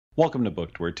Welcome to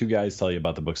Booked, where two guys tell you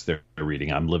about the books they're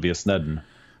reading. I'm Livia Snedden.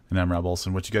 And I'm Rob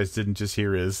Olson. What you guys didn't just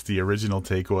hear is the original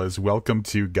take was "Welcome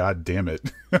to God Damn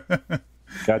It."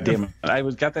 God damn it. I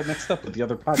got that mixed up with the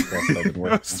other podcast I've been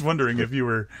working on. I was wondering if you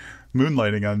were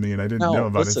moonlighting on me and I didn't know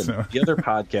about it. So. The other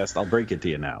podcast, I'll break it to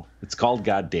you now. It's called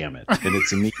God Damn It. And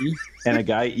it's me and a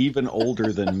guy even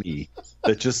older than me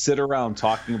that just sit around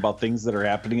talking about things that are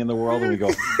happening in the world and we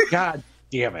go, God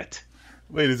damn it.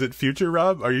 Wait, is it future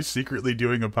Rob? Are you secretly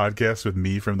doing a podcast with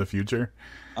me from the future?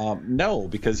 No,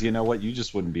 because you know what? You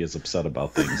just wouldn't be as upset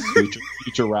about things.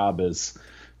 Future Rob is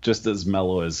just as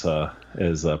mellow as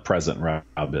present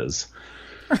Rob is.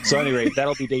 So anyway,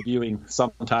 that'll be debuting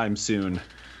sometime soon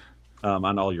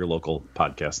on all your local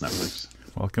podcast networks.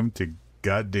 Welcome to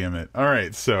God Damn It. All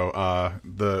right, so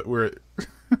we're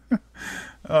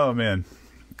oh man,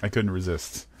 I couldn't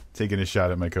resist taking a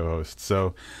shot at my co-host.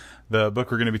 So the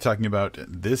book we're going to be talking about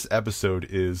this episode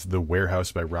is The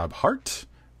Warehouse by Rob Hart.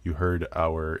 You heard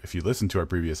if you listened to our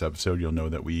previous episode, you'll know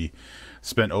that we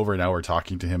spent over an hour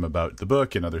talking to him about the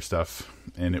book and other stuff,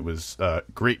 and it was a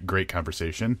great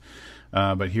conversation.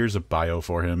 But here's a bio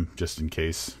for him, just in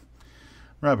case.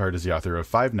 Rob Hart is the author of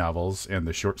 5 novels and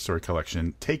the short story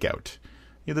collection Takeout.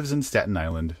 He lives in Staten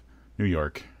Island, New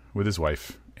York, with his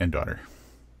wife and daughter.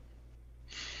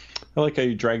 I like how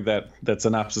you dragged that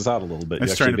synopsis out a little bit. I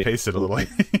was trying to pace it a little.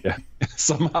 Yeah.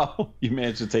 Somehow you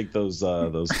managed to take those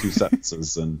 2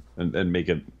 sentences and make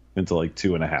it into like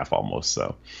 2.5 almost.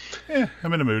 So yeah,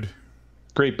 I'm in a mood.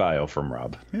 Great bio from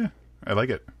Rob. Yeah, I like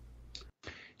it.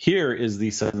 Here is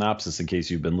the synopsis in case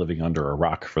you've been living under a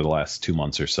rock for the last 2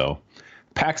 months or so.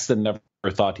 Paxton never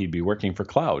thought he'd be working for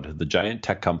Cloud, the giant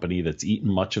tech company that's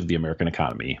eaten much of the American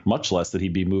economy, much less that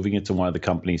he'd be moving into one of the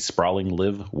company's sprawling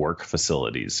live-work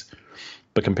facilities.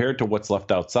 But compared to what's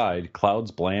left outside,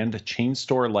 Cloud's bland chain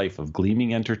store life of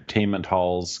gleaming entertainment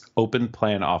halls,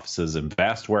 open-plan offices, and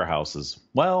vast warehouses,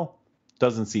 well,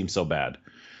 doesn't seem so bad.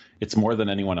 It's more than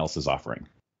anyone else is offering.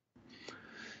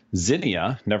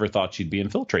 Zinnia never thought she'd be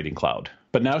infiltrating Cloud,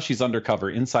 but now she's undercover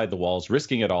inside the walls,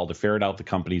 risking it all to ferret out the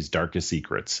company's darkest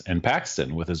secrets. And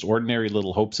Paxton, with his ordinary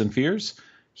little hopes and fears,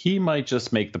 he might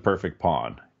just make the perfect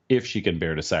pawn, if she can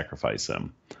bear to sacrifice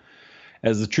him.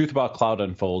 As the truth about Cloud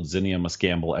unfolds, Zinnia must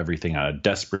gamble everything on a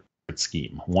desperate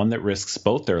scheme, one that risks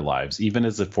both their lives, even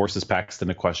as it forces Paxton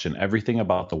to question everything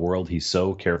about the world he's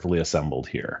so carefully assembled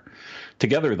here.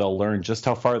 Together, they'll learn just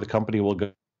how far the company will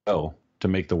go to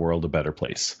make the world a better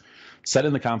place. Set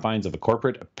in the confines of a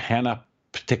corporate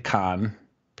panopticon.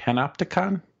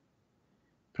 Panopticon?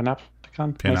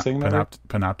 Panopticon? Am I saying that right?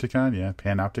 Panopticon, yeah.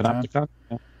 Panopticon.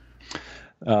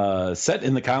 Yeah. Set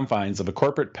in the confines of a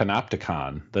corporate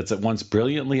panopticon that's at once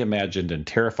brilliantly imagined and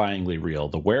terrifyingly real,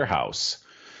 The Warehouse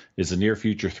is a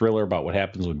near-future thriller about what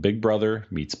happens when Big Brother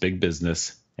meets Big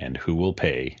Business and who will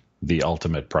pay the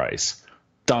ultimate price.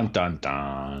 Dun, dun,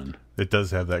 dun. It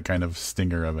does have that kind of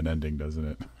stinger of an ending, doesn't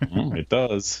it? It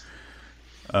does.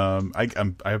 I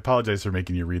apologize for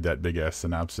making you read that big-ass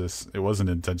synopsis. It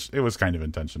wasn't intentional. It was kind of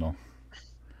intentional.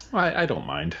 I don't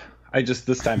mind.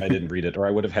 This time I didn't read it, or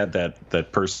I would have had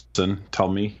that person tell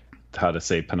me how to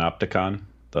say panopticon.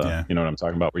 You know what I'm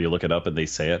talking about, where you look it up and they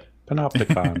say it.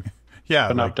 Panopticon. Yeah.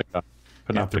 Panopticon.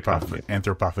 Panopticon.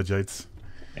 Anthropophagites.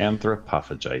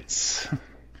 Anthropophagites.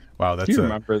 Wow, that's Do you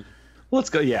remember? Let's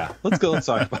go. Yeah, let's go. Let's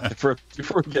talk about it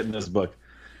before we get in this book.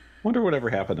 Wonder whatever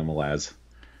happened to Malaz.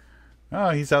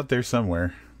 Oh, he's out there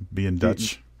somewhere, being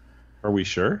Dutch. Are we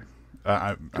sure?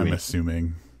 I'm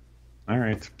assuming. All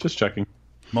right, just checking.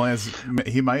 Malaz,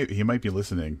 he might be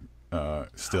listening.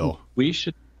 Still, we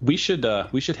should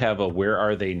have a "Where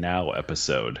Are They Now"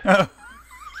 episode.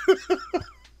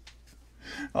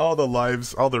 All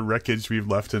the wreckage we've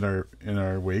left in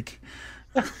our wake.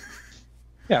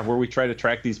 Yeah, where we try to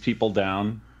track these people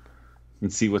down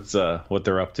and see what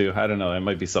they're up to. I don't know. That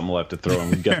might be something we'll have to throw in.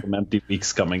 We've got some empty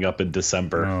weeks coming up in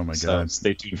December. Oh my god! So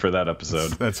stay tuned for that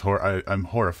episode. I'm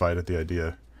horrified at the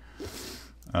idea.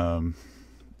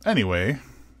 Anyway,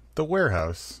 The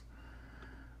Warehouse.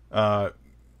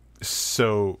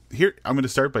 So here I'm going to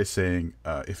start by saying,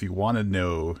 if you want to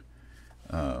know,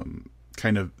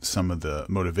 kind of some of the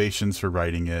motivations for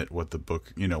writing it, what the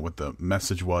book, what the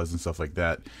message was and stuff like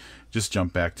that, just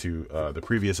jump back to the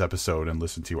previous episode and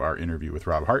listen to our interview with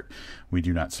Rob Hart. We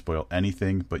do not spoil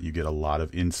anything, but you get a lot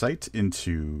of insight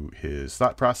into his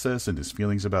thought process and his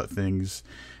feelings about things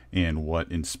and what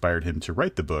inspired him to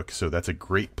write the book. So that's a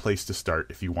great place to start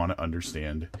if you want to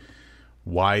understand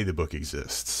why the book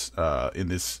exists. In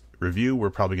this review, we're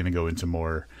probably going to go into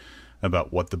more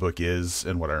about what the book is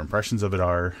and what our impressions of it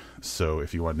are. So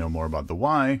if you want to know more about the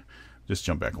why, just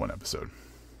jump back one episode.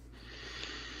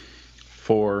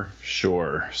 For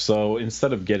sure. So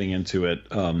instead of getting into it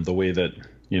the way that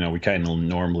we kind of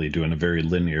normally do in a very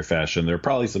linear fashion, there are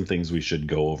probably some things we should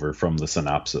go over from the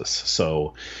synopsis.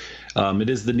 So it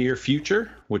is the near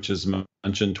future, which is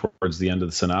mentioned towards the end of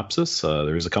the synopsis.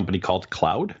 There is a company called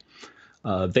Cloud.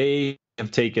 They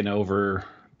have taken over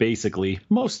basically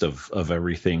most of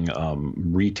everything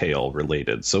retail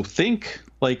related. So think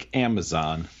like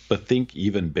Amazon, but think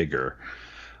even bigger.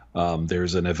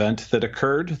 There's an event that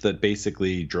occurred that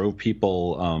basically drove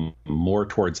people more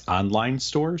towards online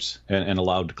stores and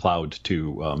allowed Cloud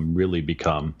to really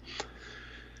become,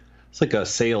 it's like a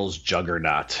sales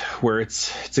juggernaut, where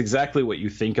it's exactly what you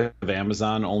think of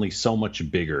Amazon, only so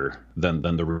much bigger than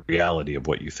the reality of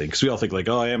what you think. So we all think like,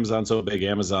 oh, Amazon's so big,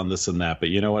 Amazon this and that. But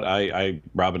you know what?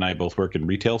 Rob and I both work in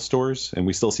retail stores, and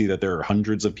we still see that there are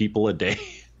hundreds of people a day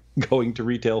going to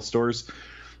retail stores.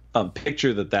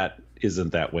 Picture that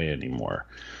isn't that way anymore.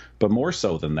 But more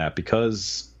so than that,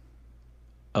 because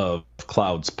of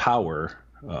Cloud's power,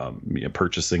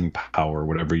 purchasing power,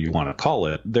 whatever you want to call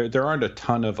it, there aren't a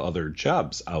ton of other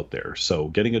jobs out there. So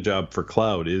getting a job for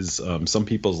Cloud is some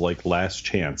people's like last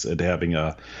chance at having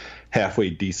a halfway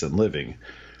decent living.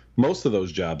 Most of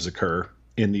those jobs occur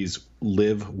in these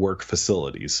live work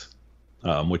facilities,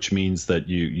 which means that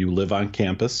you live on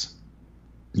campus.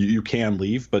 You can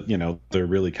leave, but they're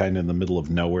really kind of in the middle of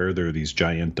nowhere. There are these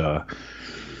giant kind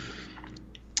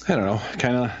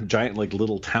of giant like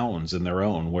little towns in their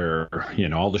own, where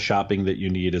all the shopping that you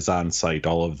need is on site,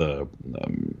 all of the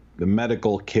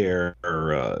medical care,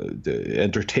 the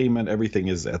entertainment, everything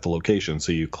is at the location.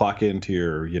 So you clock into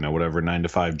your whatever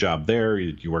 9-to-5 job there.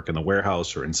 You work in the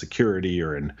warehouse or in security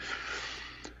or in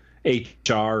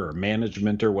HR or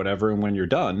management or whatever, and when you're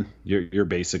done, you're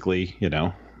basically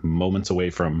moments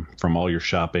away from all your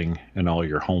shopping and all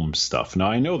your home stuff. Now,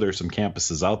 I know there's some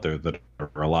campuses out there that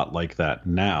are a lot like that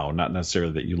now, not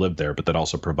necessarily that you live there, but that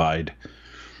also provide,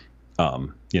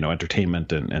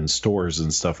 entertainment and stores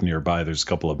and stuff nearby. There's a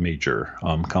couple of major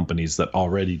companies that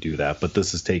already do that, but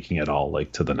this is taking it all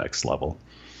like to the next level.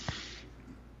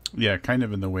 Yeah, kind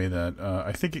of in the way that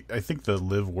I think the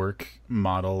live work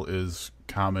model is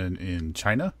common in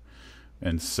China,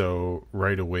 and so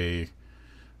right away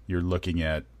you're looking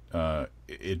at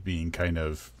it being kind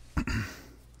of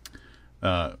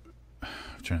I'm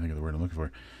trying to think of the word I'm looking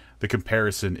for. The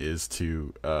comparison is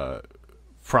to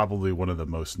probably one of the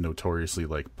most notoriously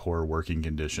like poor working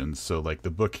conditions. So like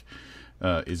the book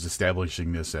is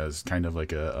establishing this as kind of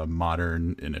like a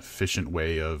modern and efficient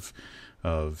way of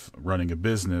running a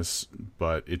business,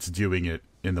 but it's doing it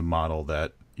in the model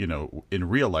that in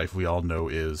real life we all know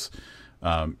is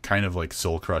kind of like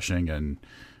soul crushing and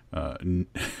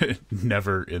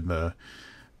never in the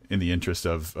interest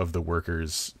of the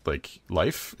workers' like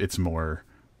life. It's more,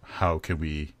 how can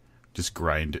we just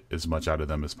grind as much out of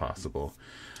them as possible.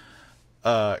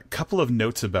 Couple of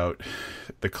notes about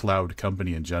the Cloud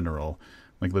company in general.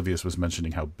 Like Livius was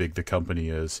mentioning how big the company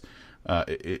is.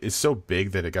 It's so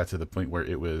big that it got to the point where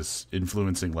it was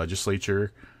influencing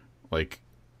legislature, like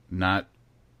not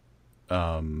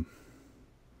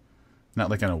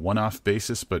like on a one-off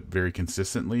basis, but very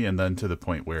consistently, and then to the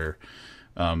point where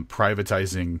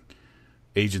privatizing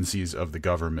agencies of the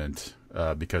government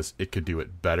because it could do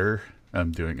it better.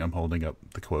 I'm holding up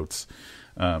the quotes,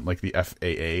 like the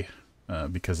FAA,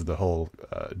 because of the whole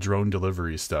drone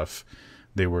delivery stuff.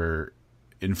 They were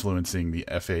influencing the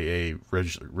FAA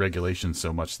regulations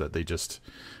so much that they just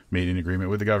made an agreement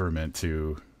with the government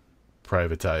to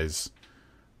privatize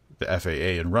the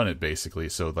FAA and run it, basically.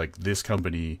 So like this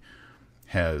company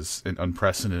has an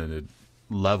unprecedented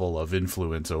level of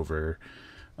influence over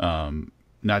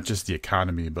not just the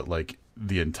economy, but like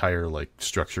the entire like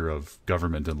structure of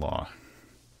government and law.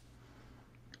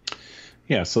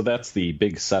 Yeah, so that's the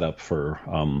big setup for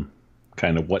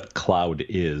kind of what Cloud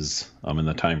is in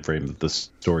the time frame that this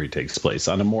story takes place.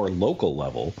 On a more local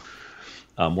level,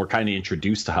 we're kind of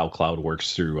introduced to how Cloud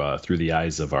works through the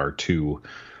eyes of our two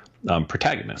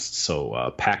protagonists.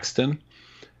 So Paxton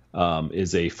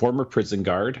is a former prison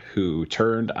guard who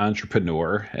turned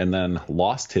entrepreneur and then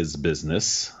lost his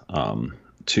business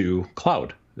to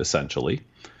Cloud, essentially.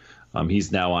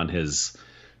 He's now on his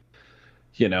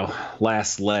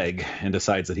last leg and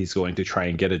decides that he's going to try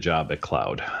and get a job at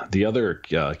Cloud. The other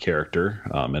character,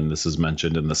 and this is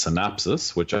mentioned in the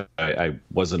synopsis, which I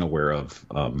wasn't aware of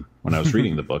when I was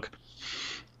reading the book,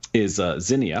 is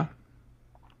Zinnia.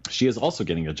 She is also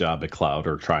getting a job at Cloud,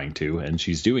 or trying to, and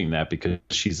she's doing that because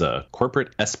she's a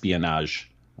corporate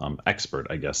espionage expert,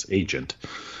 I guess, agent.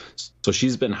 So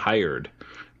she's been hired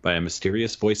by a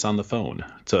mysterious voice on the phone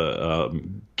to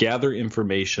gather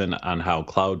information on how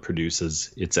Cloud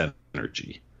produces its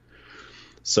energy.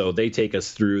 So they take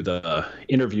us through the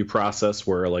interview process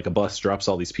where like a bus drops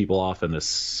all these people off in this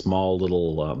small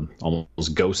little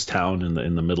almost ghost town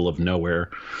in the middle of nowhere.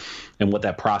 And what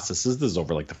that process is, this is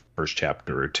over like the first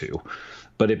chapter or two.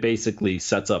 But it basically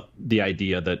sets up the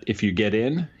idea that if you get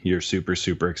in, you're super,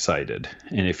 super excited.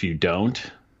 And if you don't,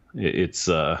 it's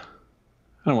I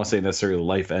don't want to say necessarily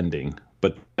life ending,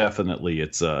 but definitely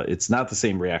it's not the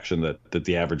same reaction that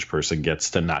the average person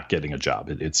gets to not getting a job.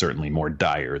 It's certainly more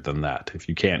dire than that. If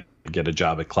you can't get a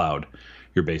job at Cloud,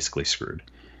 you're basically screwed.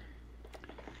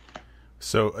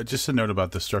 So just a note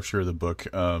about the structure of the book.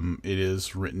 It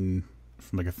is written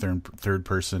from like a third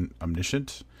person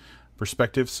omniscient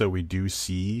perspective. So we do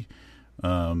see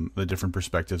the different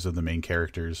perspectives of the main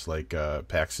characters, like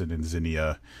Paxton and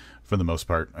Zinnia. For the most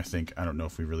part, I think. I don't know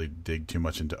if we really dig too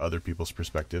much into other people's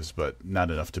perspectives, but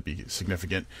not enough to be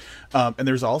significant. And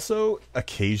there's also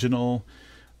occasional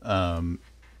kind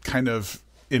of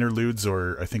interludes,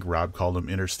 or I think Rob called them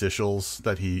interstitials,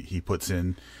 that he puts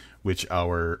in, which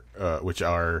are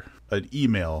an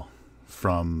email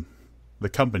from the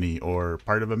company or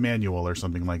part of a manual or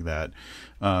something like that.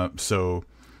 So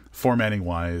formatting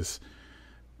wise,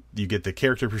 you get the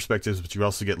character perspectives, but you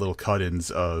also get little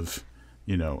cut-ins of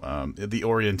the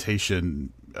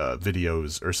orientation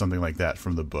videos or something like that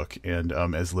from the book. And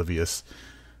as Livius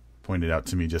pointed out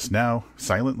to me just now,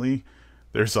 silently,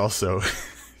 there's also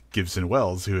Gibson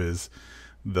Wells, who is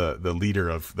the leader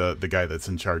of the guy that's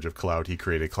in charge of Cloud. He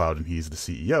created Cloud and he's the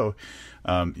CEO.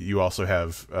 You also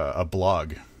have a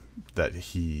blog that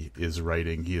he is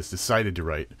writing. He has decided to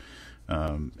write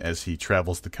as he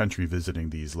travels the country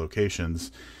visiting these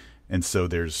locations. And so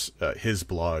there's his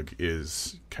blog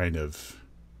is kind of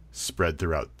spread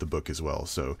throughout the book as well.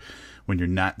 So when you're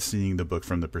not seeing the book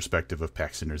from the perspective of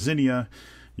Paxton or Zinnia,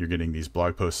 you're getting these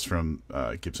blog posts from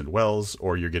Gibson Wells,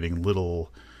 or you're getting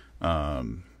little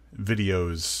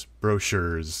videos,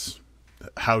 brochures,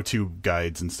 how-to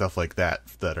guides and stuff like that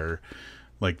are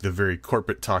like the very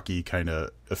corporate talky kind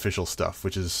of official stuff,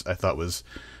 which is, I thought, was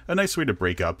a nice way to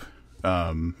break up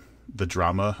the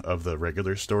drama of the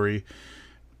regular story,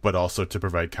 but also to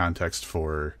provide context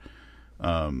for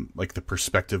like the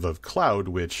perspective of Cloud,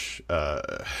 which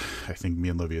I think me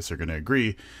and Livius are going to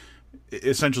agree,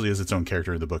 essentially is its own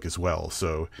character in the book as well.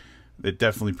 So it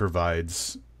definitely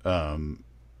provides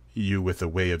you with a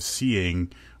way of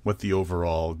seeing what the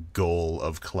overall goal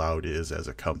of Cloud is as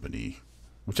a company,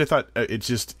 which I thought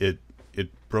it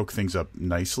broke things up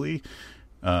nicely.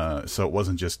 So it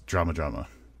wasn't just drama.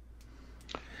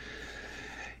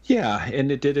 Yeah,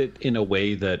 and it did it in a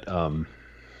way that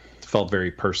felt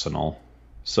very personal.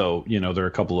 So, there are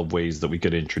a couple of ways that we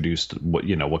could introduce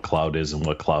what Cloud is and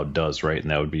what Cloud does, right? And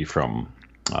that would be from,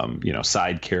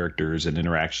 side characters and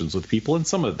interactions with people, and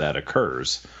some of that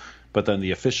occurs. But then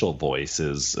the official voice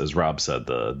is, as Rob said,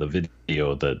 the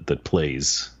video that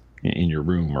plays in your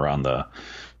room or on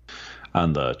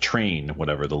the train,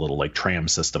 whatever, the little like tram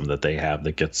system that they have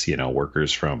that gets,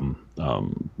 workers from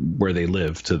where they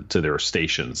live to their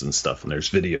stations and stuff. And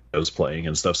there's videos playing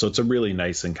and stuff. So it's a really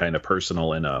nice and kind of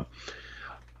personal and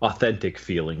authentic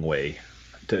feeling way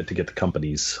to get the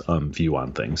company's view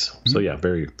on things. Mm-hmm. So yeah,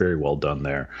 very, very well done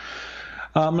there.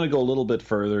 I'm going to go a little bit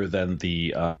further than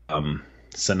the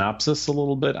synopsis a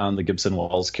little bit on the Gibson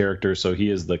Wells character. So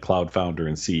he is the Cloud founder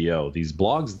and CEO. These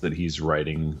blogs that he's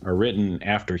writing are written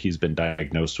after he's been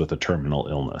diagnosed with a terminal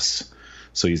illness.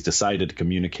 So he's decided to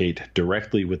communicate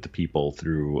directly with the people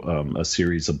through a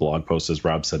series of blog posts, as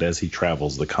Rob said, as he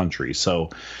travels the country.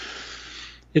 So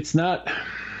it's not,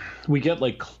 we get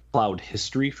like Cloud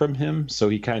history from him. So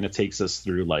he kind of takes us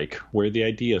through like where the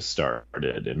idea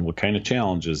started and what kind of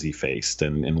challenges he faced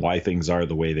and why things are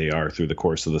the way they are through the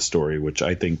course of the story, which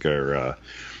I think are,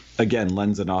 again,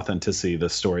 lends an authenticity to the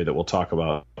story that I'll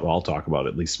talk about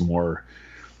at least more,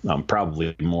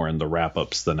 probably more in the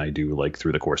wrap-ups than I do like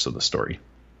through the course of the story.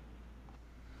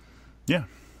 Yeah.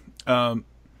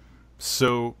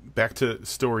 So back to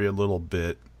story a little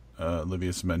bit.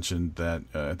 Livius mentioned that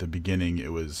at the beginning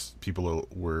it was people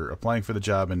were applying for the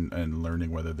job and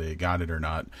learning whether they got it or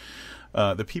not.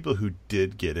 The people who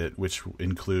did get it, which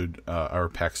include our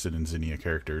Paxton and Zinnia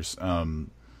characters,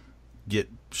 get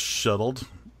shuttled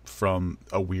from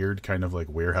a weird kind of like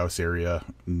warehouse area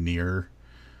near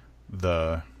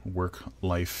the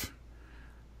work-life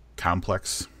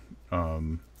complex.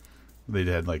 They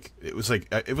had like it was like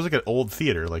an old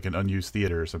theater, like an unused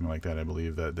theater or something like that. I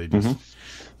believe that they just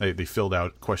they filled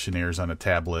out questionnaires on a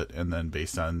tablet, and then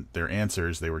based on their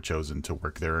answers, they were chosen to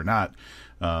work there or not.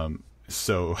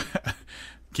 So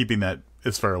keeping that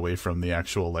as far away from the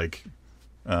actual like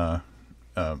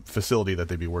facility that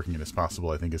they'd be working in as possible,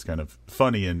 I think is kind of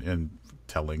funny and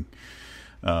telling.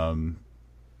 And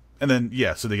then,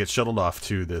 yeah, so they get shuttled off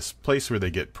to this place where they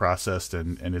get processed,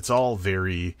 and it's all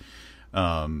very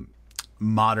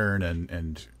modern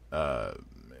and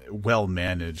well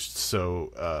managed.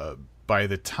 So by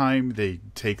the time they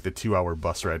take the 2-hour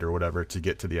bus ride or whatever to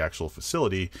get to the actual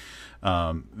facility,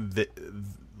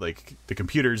 like the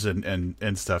computers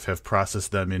and stuff have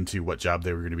processed them into what job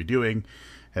they were going to be doing,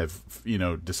 have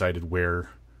decided where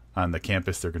on the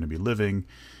campus they're going to be living.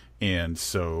 And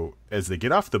so as they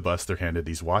get off the bus, they're handed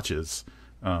these watches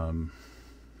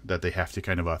that they have to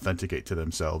kind of authenticate to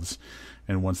themselves.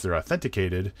 And once they're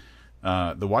authenticated,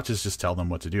 the watches just tell them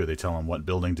what to do. They tell them what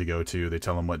building to go to. They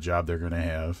tell them what job they're going to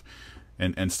have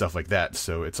and stuff like that.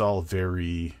 So it's all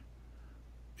very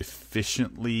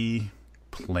efficiently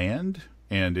planned.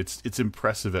 And it's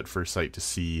impressive at first sight to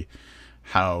see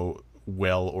how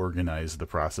well organized the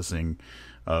processing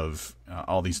of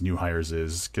all these new hires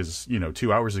is, because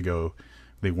 2 hours ago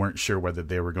they weren't sure whether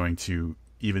they were going to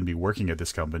even be working at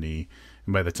this company,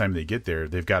 and by the time they get there,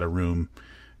 they've got a room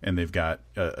and they've got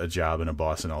a job and a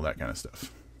boss and all that kind of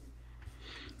stuff.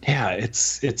 Yeah,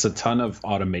 it's a ton of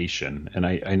automation, and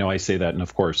I know I say that, and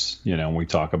of course, when we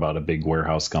talk about a big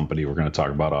warehouse company, we're going to talk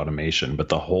about automation, but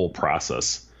the whole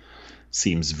process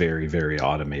seems very, very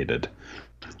automated,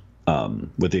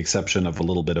 with the exception of a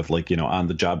little bit of on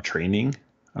the job training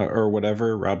or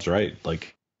whatever. Rob's right.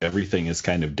 Like everything is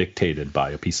kind of dictated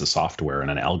by a piece of software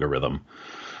and an algorithm.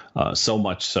 So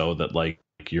much so that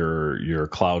your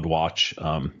cloud watch,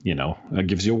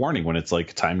 gives you a warning when it's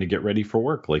time to get ready for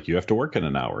work. Like you have to work in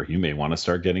an hour. You may want to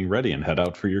start getting ready and head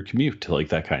out for your commute, like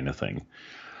that kind of thing.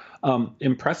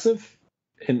 Impressive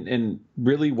and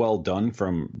really well done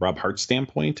from Rob Hart's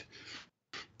standpoint,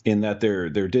 in that there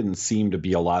didn't seem to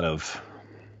be a lot of,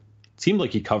 it seemed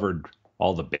like he covered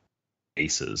all the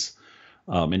bases.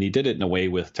 And he did it in a way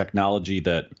with technology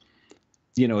that,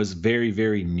 is very,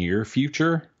 very near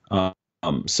future.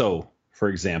 So, for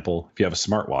example, if you have a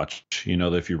smartwatch,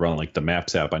 that if you run the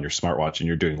Maps app on your smartwatch and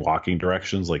you're doing walking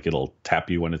directions, it'll tap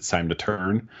you when it's time to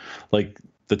turn.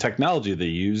 The technology they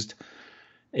used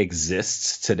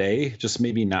exists today, just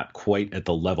maybe not quite at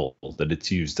the level that it's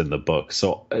used in the book.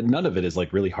 So none of it is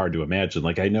really hard to imagine.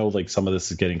 I know some of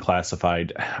this is getting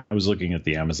classified. I was looking at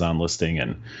the Amazon listing,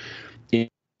 and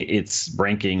it's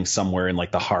ranking somewhere in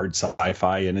the hard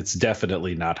sci-fi, and it's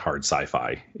definitely not hard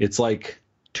sci-fi. It's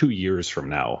 2 years from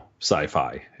now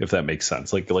sci-fi, if that makes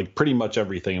sense. Pretty much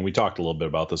everything, and we talked a little bit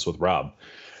about this with Rob,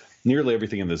 nearly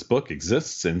everything in this book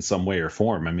exists in some way or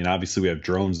form. I mean, obviously we have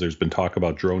drones. There's been talk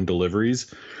about drone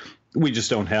deliveries. We just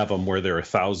don't have them where there are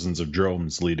thousands of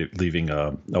drones leaving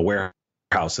a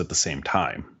warehouse at the same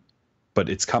time. But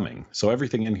it's coming. So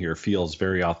everything in here feels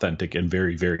very authentic and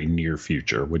very, very near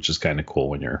future, which is kind of cool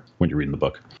when you're reading the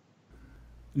book.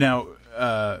 Now,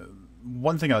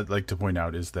 one thing I'd like to point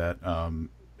out is that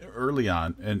early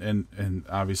on, and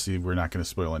obviously we're not going to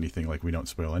spoil anything. We don't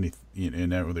spoil anything,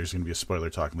 and there's going to be a spoiler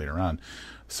talk later on.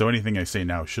 So anything I say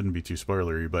now shouldn't be too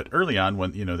spoilery. But early on,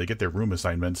 when they get their room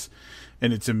assignments,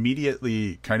 and it's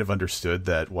immediately kind of understood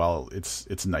that while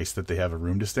it's nice that they have a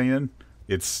room to stay in,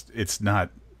 it's not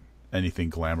anything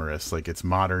glamorous. It's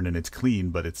modern and it's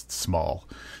clean, but it's small,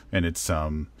 and it's I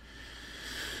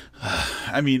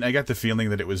mean, I got the feeling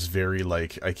that it was very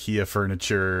IKEA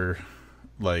furniture,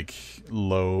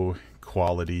 low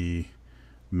quality,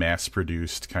 mass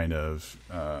produced kind of,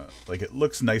 it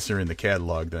looks nicer in the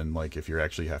catalog than if you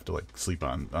actually have to sleep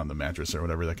on the mattress or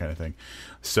whatever, that kind of thing.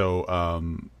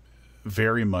 So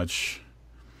very much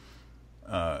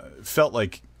felt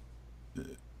like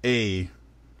a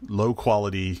low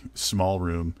quality small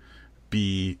room,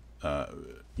 B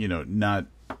not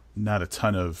a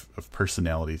ton of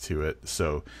personality to it.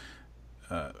 So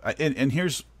and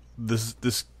here's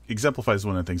this exemplifies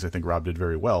one of the things I think Rob did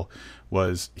very well.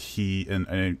 Was he,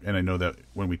 and I know that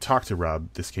when we talked to Rob,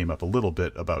 this came up a little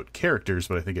bit about characters,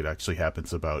 but I think it actually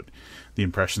happens about the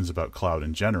impressions about Cloud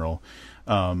in general.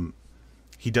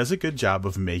 He does a good job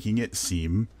of making it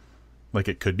seem like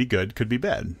it could be good, could be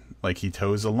bad. He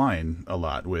toes a line a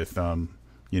lot with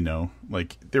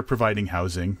they're providing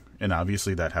housing, and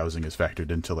obviously that housing is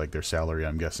factored into their salary,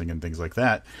 I'm guessing, and things like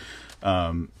that.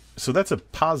 So that's a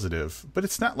positive, but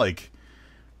it's not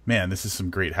man, this is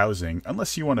some great housing,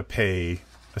 unless you want to pay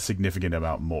a significant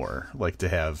amount more, to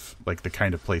have the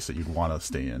kind of place that you'd want to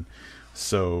stay in.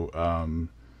 So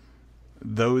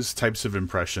those types of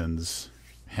impressions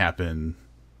happen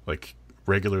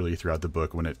regularly throughout the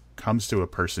book when it comes to a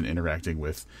person interacting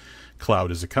with Cloud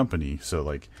as a company. So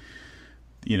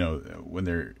when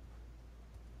they're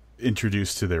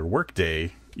introduced to their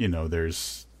workday,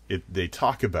 they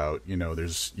talk about,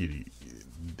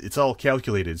 it's all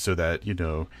calculated so that,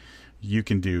 you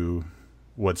can do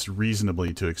what's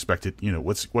reasonably to expect it,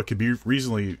 what could be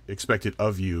reasonably expected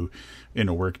of you in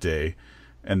a workday,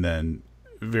 and then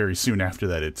very soon after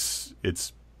that it's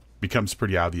becomes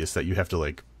pretty obvious that you have to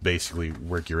like basically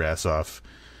work your ass off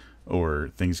or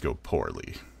things go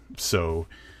poorly. So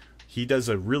he does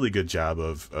a really good job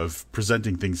of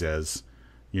presenting things as,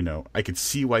 I could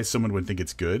see why someone would think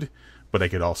it's good, but I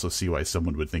could also see why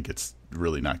someone would think it's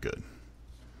really not good.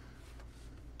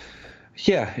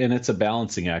 Yeah, and it's a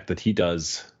balancing act that he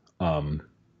does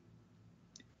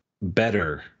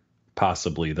better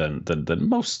possibly than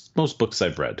most books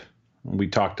I've read. We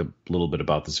talked a little bit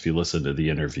about this if you listen to the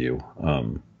interview.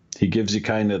 He gives you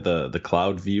kind of the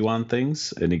Cloud view on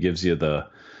things, and he gives you the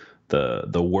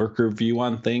worker view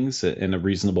on things, and a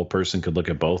reasonable person could look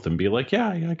at both and be like, yeah,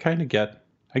 I kind of get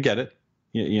it.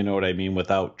 You know what I mean?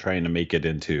 Without trying to make it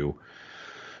into,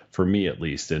 for me at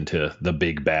least, into the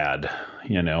big bad.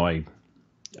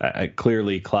 I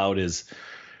clearly Cloud is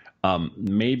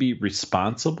maybe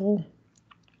responsible.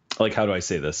 Like, how do I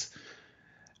say this?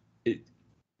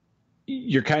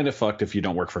 You're kind of fucked if you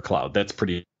don't work for Cloud. That's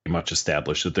pretty much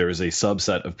established, that there is a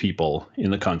subset of people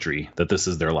in the country that this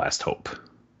is their last hope.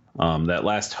 That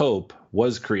last hope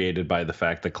was created by the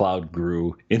fact that Cloud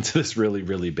grew into this really,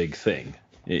 really big thing.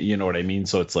 You know what I mean?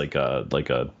 So it's like a I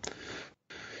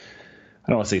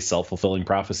don't want to say self-fulfilling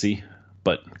prophecy,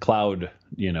 but Cloud,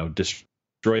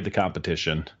 destroyed the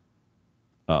competition,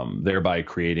 thereby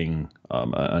creating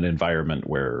an environment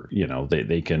where,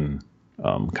 they can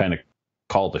kind of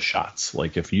call the shots.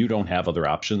 Like, if you don't have other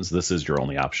options, this is your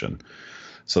only option.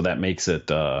 So that makes it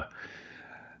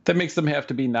that makes them have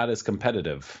to be not as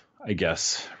competitive, I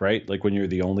guess, right? Like when you're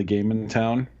the only game in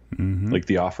town, like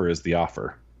the offer is the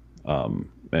offer.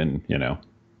 And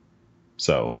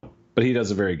so, but he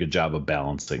does a very good job of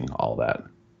balancing all that.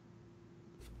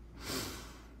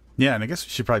 Yeah, and I guess we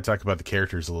should probably talk about the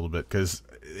characters a little bit, because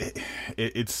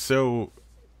it's so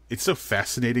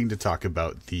fascinating to talk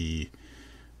about the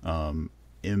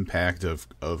impact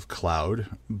of Cloud.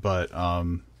 But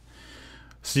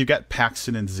so you've got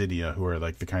Paxton and Zinnia, who are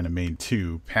like the kind of main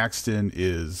two. Paxton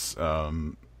is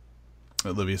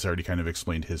Olivia's already kind of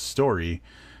explained his story,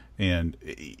 and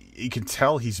you can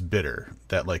tell he's bitter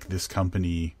that like this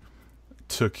company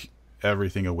took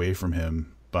everything away from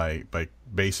him by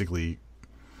basically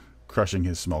crushing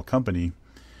his small company.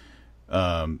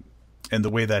 And the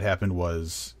way that happened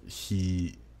was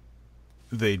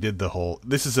they did the whole,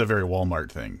 this is a very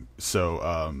Walmart thing.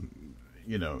 So,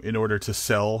 in order to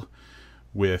sell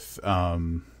with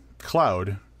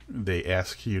Cloud, they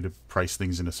ask you to price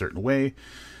things in a certain way.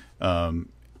 And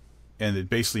it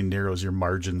basically narrows your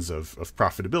margins of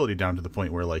profitability down to the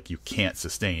point where like you can't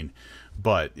sustain.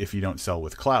 But if you don't sell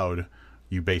with Cloud,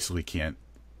 you basically can't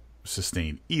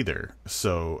sustain either.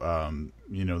 So,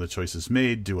 the choice is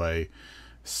made. Do I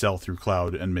sell through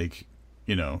Cloud and make,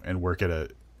 and work at a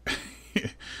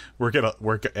work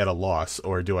at a loss,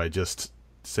 or do I just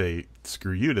say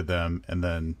screw you to them and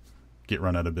then get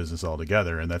run out of business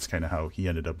altogether? And that's kind of how he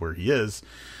ended up where he is,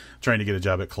 trying to get a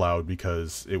job at Cloud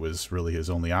because it was really his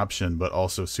only option, but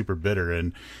also super bitter.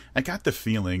 And I got the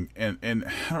feeling, and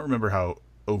I don't remember how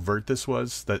overt this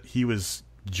was, that he was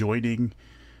joining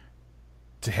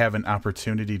to have an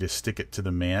opportunity to stick it to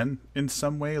the man in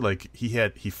some way. Like he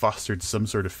fostered some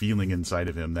sort of feeling inside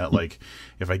of him that like,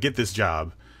 if I get this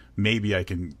job, maybe I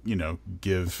can,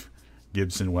 give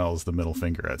Gibson Wells the middle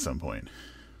finger at some point.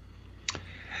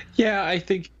 Yeah, I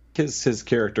think his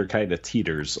character kind of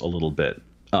teeters a little bit.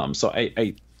 So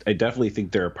I definitely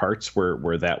think there are parts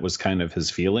where that was kind of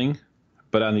his feeling.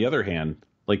 But on the other hand,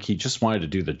 like, he just wanted to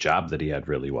do the job that he had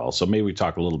really well. So maybe we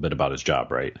talk a little bit about his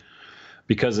job, right?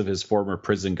 Because of his former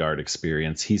prison guard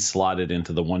experience, he's slotted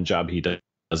into the one job he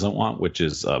doesn't want, which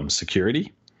is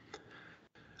security.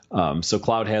 So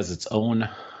Cloud has its own,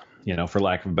 for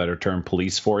lack of a better term,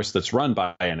 police force that's run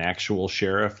by an actual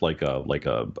sheriff, like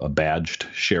a badged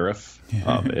sheriff,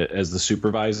 as the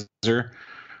supervisor.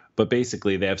 But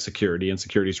basically, they have security, and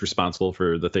security is responsible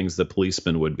for the things that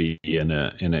policemen would be in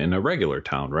a regular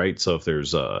town, right? So if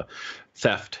there's a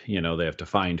theft, they have to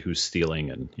find who's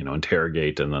stealing and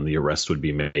interrogate, and then the arrest would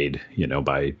be made,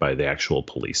 by the actual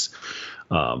police.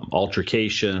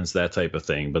 Altercations, that type of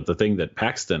thing. But the thing that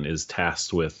Paxton is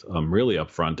tasked with, really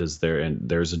up front, is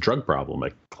there's a drug problem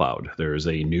at Cloud. There's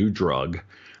a new drug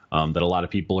that a lot of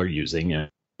people are using, and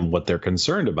what they're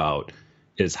concerned about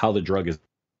is how the drug is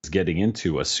getting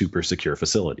into a super secure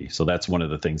facility. So that's one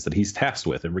of the things that he's tasked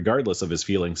with. And regardless of his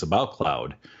feelings about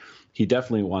Cloud, he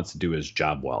definitely wants to do his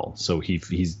job well. So he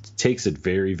takes it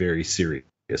very, very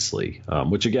seriously,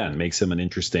 which again makes him an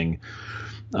interesting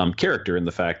character in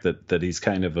the fact that he's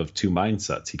kind of two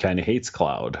mindsets. He kind of hates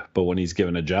Cloud, but when he's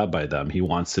given a job by them, he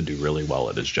wants to do really well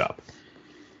at his job.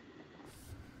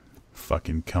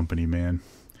 Fucking company, man.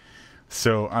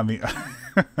 So on the,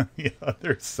 the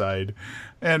other side,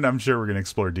 and I'm sure we're going to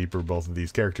explore deeper both of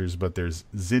these characters, but there's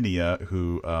Zinnia,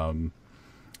 who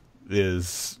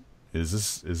is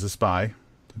a spy,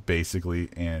 basically,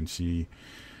 and she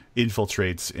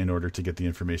infiltrates in order to get the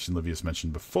information Livius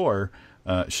mentioned before.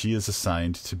 She is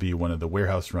assigned to be one of the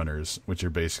warehouse runners, which are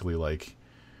basically like,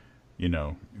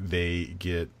 they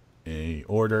get a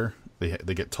order.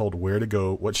 They get told where to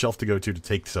go, what shelf to go to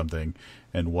take something,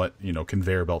 and what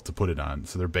conveyor belt to put it on.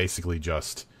 So they're basically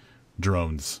just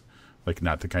drones, like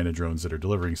not the kind of drones that are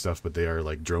delivering stuff, but they are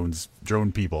like drone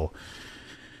people.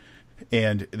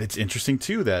 And it's interesting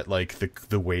too that like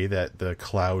the way that the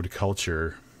Cloud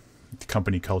culture, the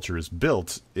company culture is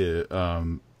built,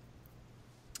 you're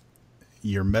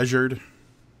measured.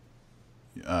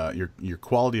 Your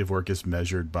quality of work is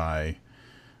measured by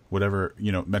whatever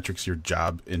metrics your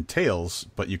job entails,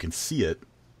 but you can see it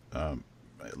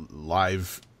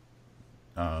live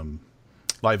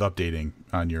updating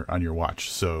on your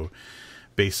watch. So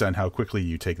based on how quickly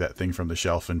you take that thing from the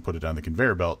shelf and put it on the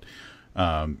conveyor belt,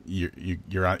 you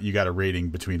got a rating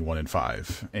between 1 and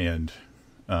 5, and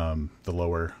the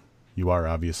lower you are,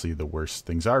 obviously, the worse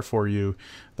things are for you.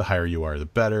 The higher you are, the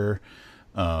better.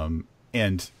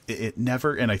 And it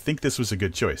never, and I think this was a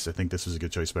good choice. I think this was a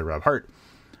good choice by Rob Hart.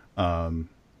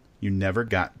 You never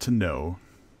got to know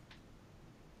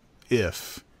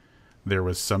if there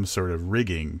was some sort of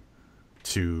rigging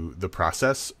to the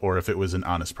process or if it was an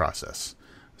honest process.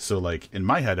 So like in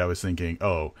my head, I was thinking,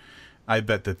 oh, I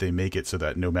bet that they make it so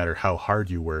that no matter how hard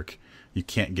you work, you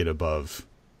can't get above,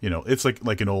 it's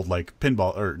like an old like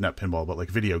pinball, or not pinball, but like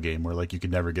video game where like you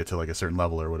could never get to like a certain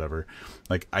level or whatever.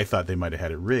 Like I thought they might have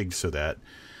had it rigged so that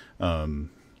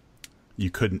you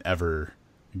couldn't ever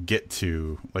get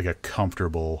to like a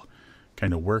comfortable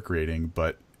kind of work rating,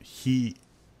 but he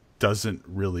doesn't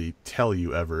really tell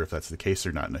you ever if that's the case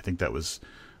or not, and I think that was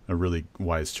a really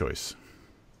wise choice.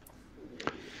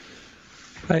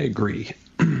 I agree.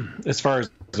 As far as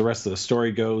the rest of the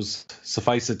story goes,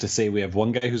 suffice it to say we have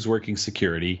one guy who's working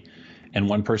security and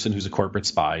one person who's a corporate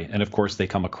spy, and of course they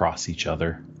come across each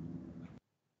other,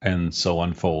 and so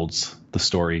unfolds the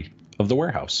story of the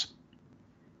warehouse.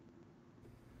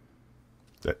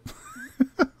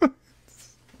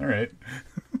 All right.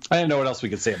 I didn't know what else we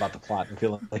could say about the plot. I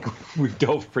feel like we've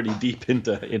dove pretty deep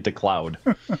into Cloud.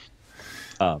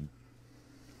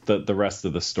 The rest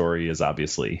of the story is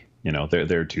obviously,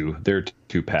 there are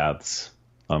two paths.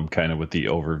 Kind of with the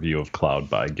overview of Cloud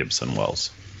by Gibson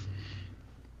Wells.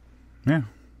 Yeah,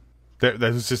 that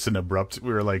was just an abrupt.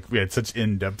 We had such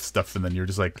in-depth stuff, and then you're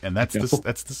just like, and that's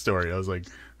the story. I was like,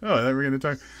 oh, then we're gonna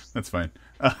talk. That's fine.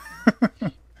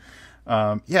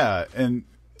 Yeah, and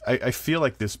I feel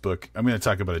like this book, I'm going to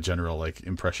talk about a general like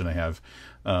impression I have.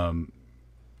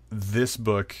 This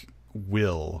book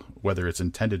will, whether it's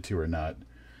intended to or not,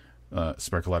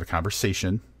 spark a lot of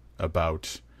conversation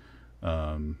about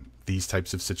these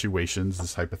types of situations,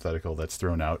 this hypothetical that's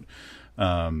thrown out.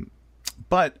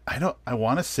 But I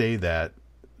want to say that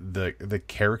the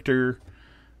characters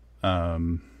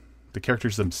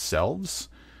themselves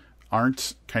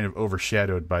aren't kind of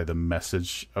overshadowed by the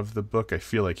message of the book. I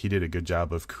feel like he did a good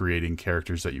job of creating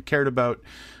characters that you cared about,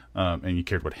 and you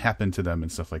cared what happened to them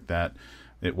and stuff like that.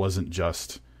 It wasn't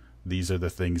just, these are the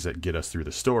things that get us through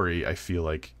the story. I feel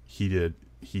like he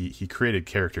created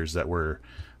characters that were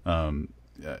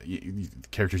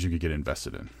characters you could get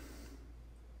invested in.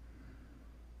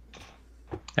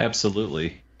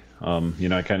 Absolutely.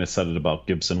 I kind of said it about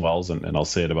Gibson Wells, and I'll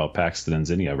say it about Paxton and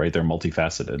Zinnia, right? They're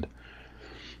multifaceted.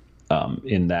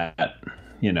 In that,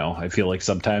 I feel like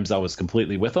sometimes I was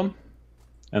completely with them,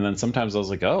 and then sometimes I was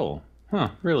like, oh,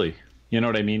 really? You know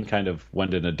what I mean? Kind of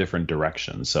went in a different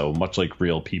direction. So much like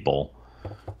real people,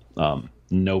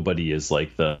 nobody is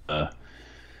like the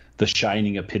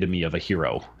shining epitome of a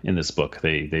hero in this book.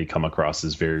 They come across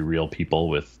as very real people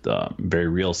with very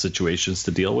real situations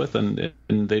to deal with, and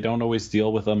they don't always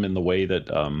deal with them in the way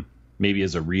that maybe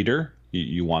as a reader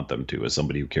you want them to, as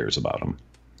somebody who cares about them.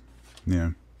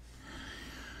 Yeah.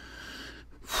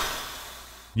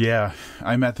 Yeah,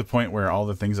 I'm at the point where all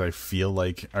the things I feel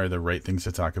like are the right things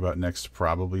to talk about next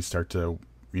probably start to,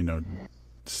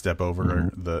 step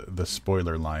over the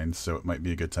spoiler lines. So it might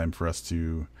be a good time for us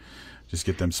to just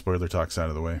get them spoiler talks out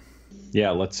of the way.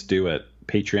 Yeah, let's do it.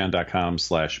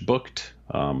 Patreon.com/booked.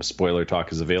 Spoiler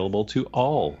talk is available to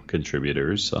all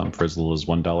contributors for as little as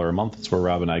 $1 a month. It's where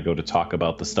Rob and I go to talk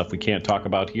about the stuff we can't talk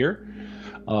about here.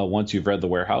 Once you've read The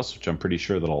Warehouse, which I'm pretty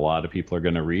sure that a lot of people are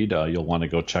going to read, you'll want to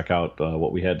go check out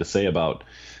what we had to say about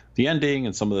the ending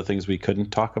and some of the things we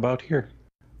couldn't talk about here.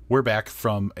 We're back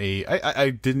from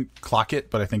I didn't clock it,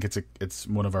 but I think it's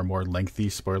one of our more lengthy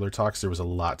spoiler talks. There was a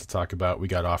lot to talk about. We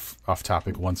got off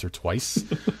topic once or twice.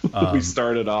 We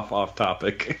started off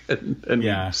topic and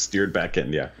yeah. we steered back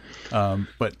in. Yeah.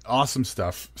 But awesome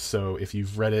stuff. So if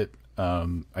you've read it,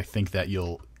 I think that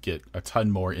you'll get a ton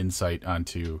more insight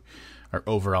onto our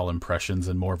overall impressions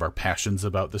and more of our passions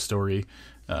about the story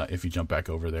if you jump back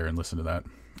over there and listen to that.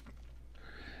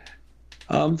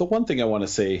 The one thing I want to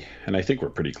say, and I think we're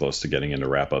pretty close to getting into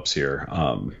wrap-ups here,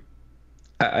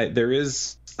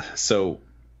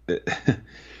 the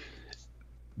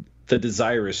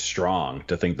desire is strong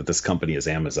to think that this company is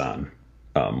Amazon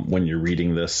when you're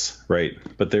reading this, right?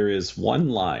 But there is one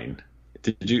line.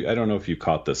 I don't know if you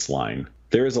caught this line.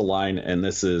 There is a line, and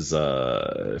this is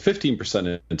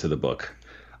 15% into the book.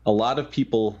 A lot of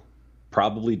people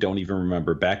probably don't even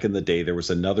remember back in the day there was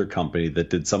another company that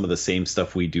did some of the same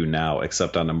stuff we do now,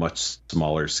 except on a much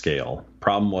smaller scale.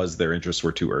 Problem was their interests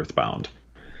were too earthbound.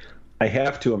 I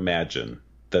have to imagine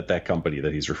that company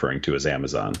that he's referring to is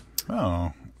Amazon.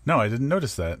 Oh, no, I didn't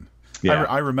notice that. Yeah.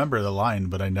 I remember the line,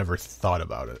 but I never thought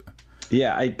about it.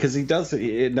 Yeah, because he does.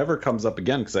 It never comes up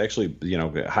again because I actually,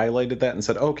 highlighted that and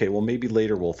said, okay, well, maybe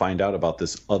later we'll find out about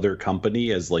this other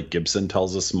company as like Gibson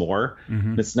tells us more. Mm-hmm.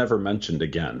 And it's never mentioned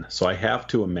again. So I have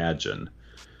to imagine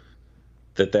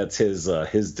that that's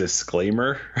his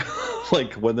disclaimer.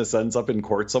 Like when this ends up in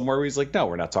court somewhere, where he's like, no,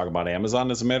 we're not talking about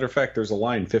Amazon. As a matter of fact, there's a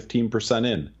line 15%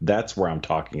 in. That's where I'm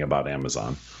talking about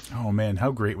Amazon. Oh, man,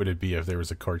 how great would it be if there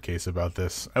was a court case about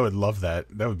this? I would love that.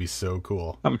 That would be so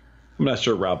cool. I'm not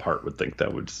sure Rob Hart would think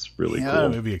that was really cool. Yeah,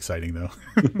 it would be exciting, though.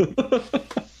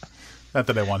 Not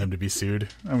that I want him to be sued.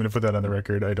 I'm going to put that on the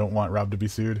record. I don't want Rob to be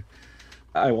sued.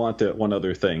 I want one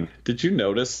other thing. Did you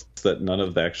notice that none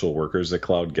of the actual workers at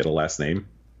Cloud get a last name?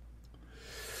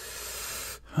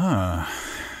 Huh.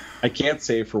 I can't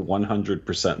say for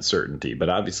 100% certainty, but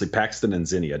obviously Paxton and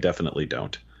Zinnia definitely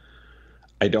don't.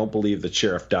 I don't believe that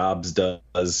Sheriff Dobbs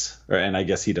does, and I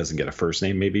guess he doesn't get a first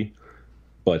name maybe.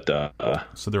 But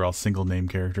so they're all single name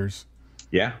characters?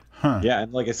 Yeah. Huh. Yeah,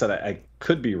 and like I said, I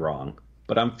could be wrong,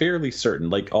 but I'm fairly certain.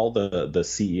 Like all the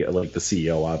CEO, like the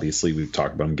CEO, obviously we've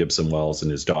talked about him, Gibson Wells,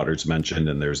 and his daughter's mentioned,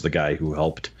 and there's the guy who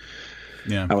helped.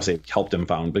 Yeah, I would say helped him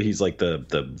found, but he's like the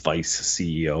vice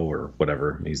CEO or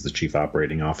whatever. He's the chief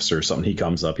operating officer or something. He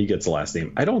comes up, he gets the last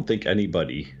name. I don't think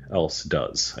anybody else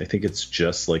does. I think it's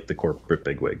just like the corporate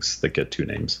bigwigs that get two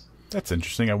names. That's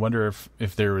interesting. I wonder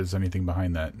if there was anything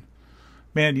behind that.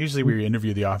 Man, usually we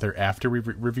interview the author after we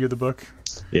review the book.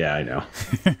 Yeah, I know.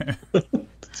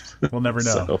 We'll never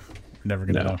know. So, never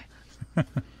going to know.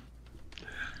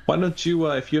 Why don't you,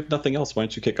 if you have nothing else, why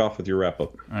don't you kick off with your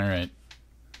wrap-up? All right.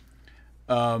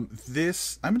 I'm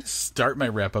going to start my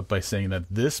wrap-up by saying that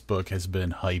this book has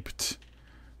been hyped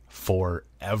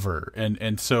forever.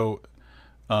 And so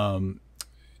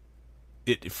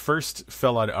it first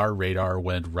fell on our radar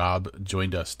when Rob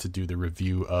joined us to do the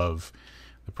review of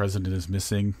The President is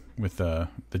Missing with the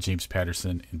James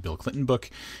Patterson and Bill Clinton book.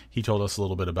 He told us a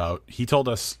little bit about,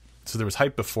 so there was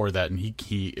hype before that, and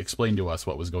he explained to us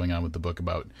what was going on with the book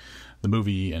about the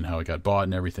movie and how it got bought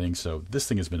and everything. So this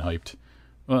thing has been hyped.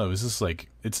 Well, it was just like,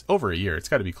 it's over a year. It's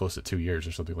got to be close to 2 years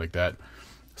or something like that.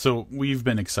 So we've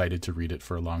been excited to read it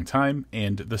for a long time.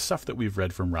 And the stuff that we've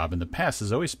read from Rob in the past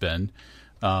has always been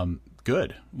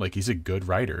good. Like, he's a good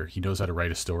writer. He knows how to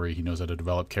write a story. He knows how to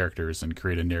develop characters and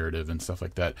create a narrative and stuff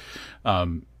like that.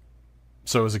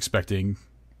 So I was expecting,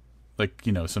 like,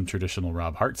 some traditional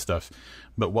Rob Hart stuff.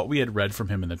 But what we had read from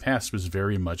him in the past was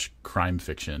very much crime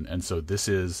fiction. And so this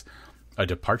is a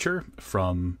departure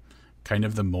from kind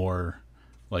of the more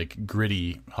like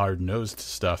gritty, hard-nosed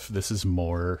stuff. This is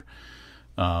more,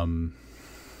 I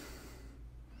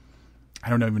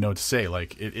don't even know what to say.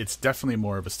 Like, it's definitely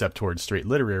more of a step towards straight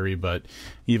literary, but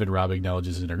even Rob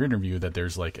acknowledges in our interview that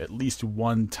there's like at least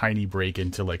one tiny break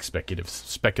into like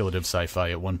speculative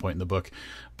sci-fi at one point in the book.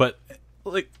 But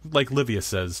like Livia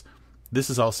says, this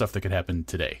is all stuff that could happen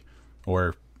today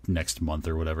or next month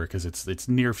or whatever, because it's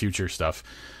near future stuff.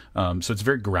 So it's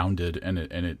very grounded, and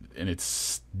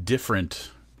it's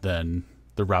different than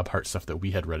the Rob Hart stuff that we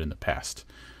had read in the past.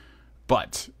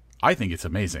 But I think it's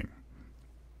amazing.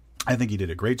 I think he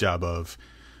did a great job of,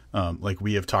 like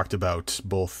we have talked about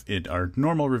both in our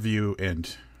normal review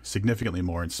and significantly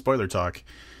more in spoiler talk,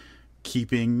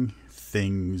 keeping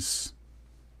things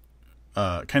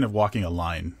kind of walking a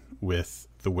line with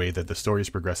the way that the story is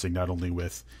progressing, not only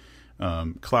with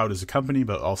Cloud as a company,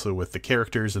 but also with the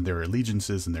characters and their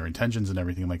allegiances and their intentions and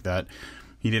everything like that.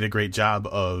 he did a great job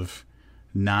of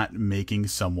not making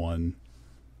someone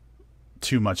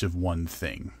too much of one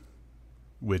thing,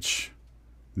 which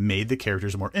made the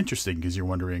characters more interesting because you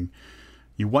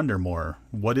wonder more,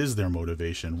 what is their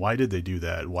motivation? Why did they do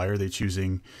that? Why are they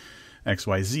choosing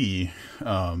XYZ?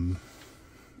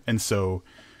 And so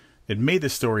it made the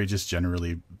story just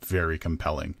generally very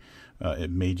compelling.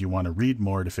 It made you want to read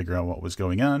more to figure out what was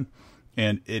going on.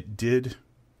 And it did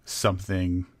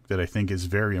something that I think is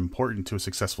very important to a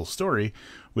successful story,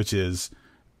 which is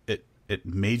it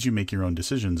made you make your own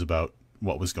decisions about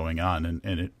what was going on.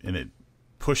 And it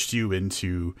pushed you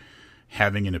into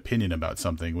having an opinion about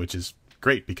something, which is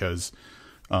great because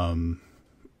a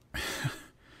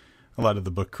lot of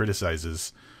the book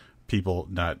criticizes people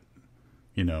not,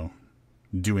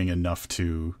 doing enough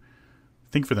to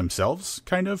think for themselves,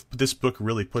 kind of. But this book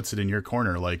really puts it in your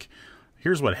corner. Like,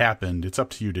 here's what happened. It's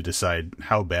up to you to decide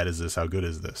how bad is this? How good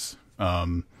is this?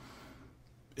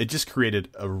 It just created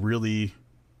a really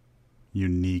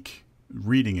unique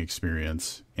reading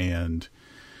experience. And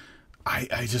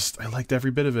I liked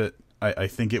every bit of it. I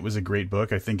think it was a great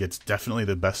book. I think it's definitely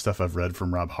the best stuff I've read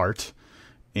from Rob Hart.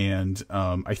 And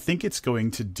I think it's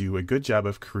going to do a good job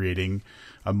of creating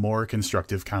a more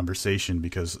constructive conversation,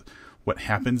 because what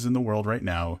happens in the world right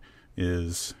now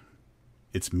is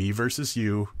it's me versus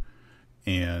you,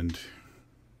 and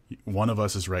one of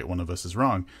us is right, one of us is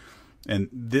wrong. And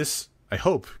this, I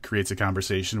hope, creates a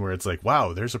conversation where it's like,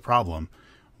 wow, there's a problem.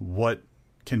 What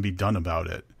can be done about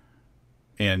it?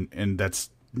 And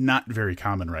that's not very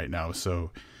common right now.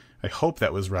 So I hope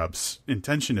that was Rob's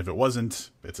intention. If it wasn't,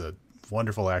 it's a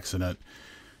wonderful accident.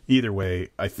 Either way,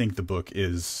 I think the book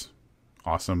is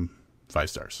awesome. 5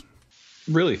 stars.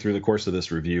 Really, through the course of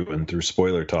this review and through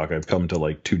spoiler talk, I've come to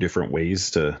like 2 different ways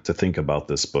to think about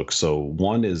this book. So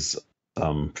one is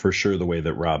for sure the way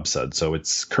that Rob said. So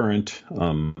it's current,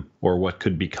 or what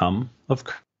could become of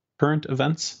current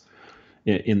events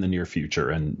in the near future.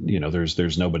 And,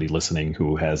 there's nobody listening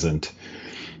who hasn't,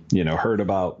 heard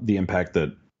about the impact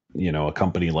that, a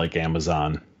company like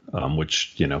Amazon,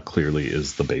 which, clearly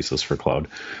is the basis for cloud,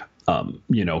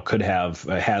 could have,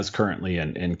 has currently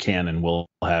and can and will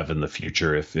have in the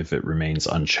future if it remains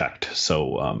unchecked.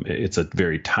 So it's a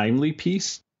very timely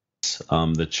piece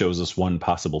that shows us one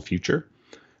possible future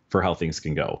for how things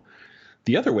can go.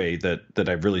 The other way that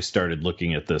I've really started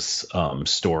looking at this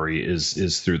story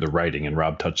is through the writing, and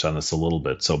Rob touched on this a little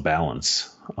bit. So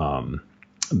balance.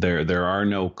 There are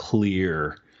no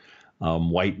clear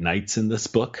white knights in this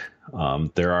book.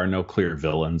 There are no clear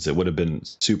villains. It would have been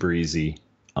super easy.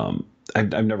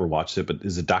 I've never watched it, but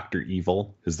is it Dr.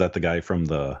 Evil? Is that the guy from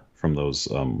those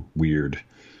weird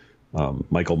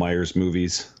Michael Myers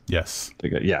movies? Yes.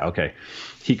 Yeah. Okay.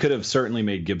 He could have certainly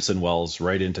made Gibson Wells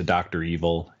right into Dr.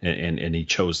 Evil, and he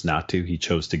chose not to. He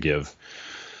chose to give,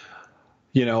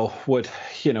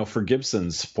 for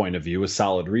Gibson's point of view,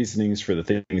 solid reasonings for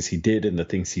the things he did and the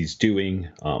things he's doing,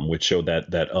 which show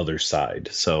that other side.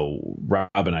 So Rob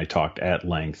and I talked at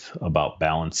length about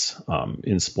balance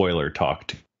in spoiler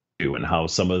talk too, and how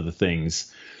some of the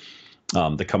things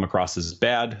that come across as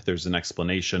bad, there's an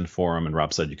explanation for them. And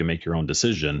Rob said you can make your own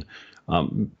decision.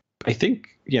 I think,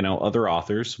 other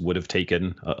authors would have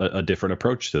taken a different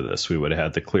approach to this. We would have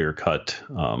had the clear cut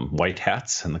white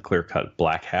hats and the clear cut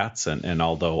black hats. And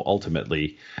although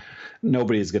ultimately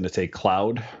nobody is going to take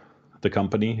Cloud, the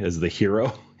company, as the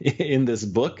hero in this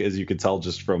book, as you could tell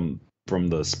just from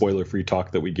the spoiler free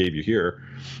talk that we gave you here,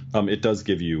 it does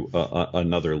give you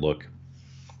another look,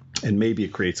 and maybe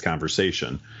it creates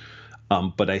conversation.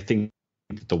 But I think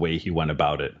the way he went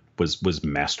about it was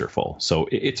masterful. So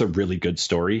it's a really good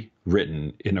story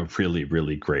written in a really,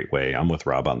 really great way. I'm with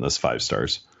Rob on this, 5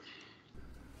 stars.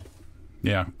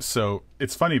 Yeah. So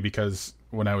it's funny because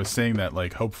when I was saying that,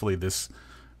 like, hopefully this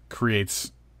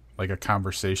creates like a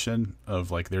conversation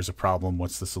of like, there's a problem,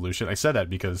 what's the solution? I said that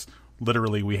because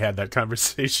literally we had that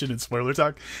conversation in spoiler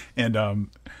talk. And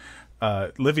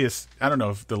Livius, I don't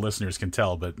know if the listeners can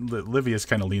tell, but Livius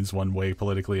kind of leans one way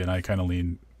politically, and I kind of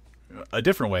lean a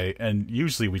different way. And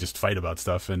usually we just fight about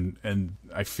stuff. And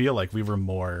I feel like we were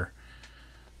more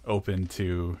open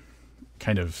to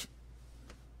kind of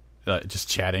just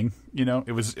chatting,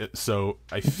 it was, so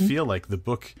I feel like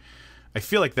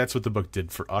that's what the book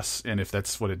did for us. And if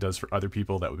that's what it does for other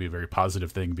people, that would be a very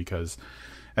positive thing, because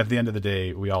at the end of the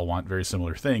day, we all want very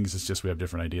similar things. It's just we have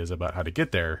different ideas about how to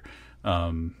get there.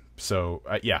 So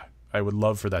I would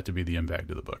love for that to be the impact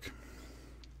of the book.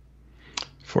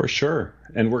 For sure.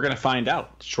 And we're going to find out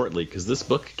shortly, because this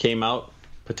book came out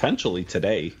potentially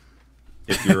today.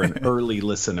 If you're an early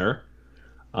listener,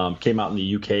 came out in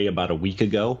the UK about a week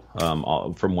ago,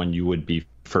 from when you would be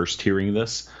first hearing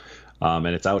this. and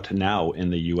it's out now in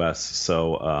the U.S.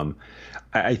 So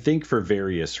I think for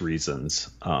various reasons,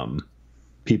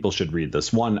 people should read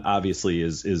this. One, obviously,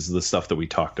 is the stuff that we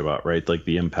talked about, right? Like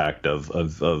the impact of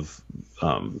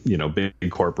big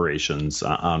corporations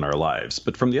on our lives.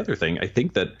 But from the other thing, I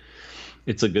think that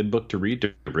it's a good book to read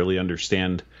to really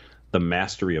understand the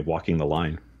mastery of walking the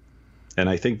line. And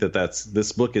I think that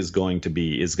this book is going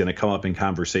to come up in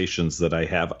conversations that I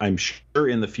have, I'm sure,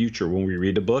 in the future when we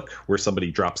read a book where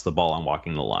somebody drops the ball on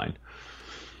walking the line.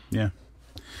 Yeah.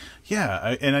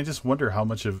 Yeah. And I just wonder how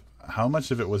much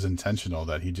of it was intentional,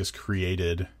 that he just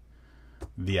created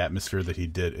the atmosphere that he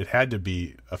did. It had to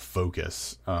be a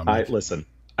focus. Listen,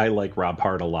 I like Rob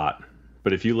Hart a lot,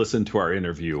 but if you listen to our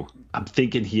interview, I'm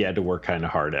thinking he had to work kind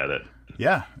of hard at it.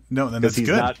 Yeah. No, then that's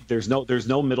good. There's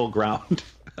no middle ground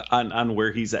on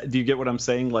where he's at. Do you get what I'm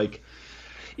saying? Like,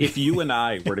 if you and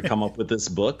I were to come up with this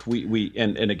book, we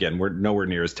again, we're nowhere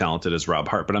near as talented as Rob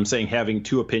Hart, but I'm saying having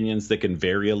two opinions that can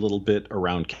vary a little bit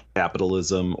around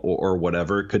capitalism or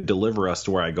whatever could deliver us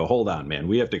to where I go, hold on, man,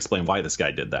 we have to explain why this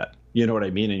guy did that. You know what I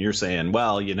mean? And you're saying,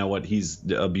 well, you know what, he's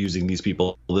abusing these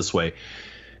people this way.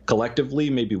 Collectively,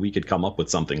 maybe we could come up with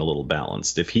something a little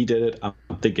balanced. If he did it, I'm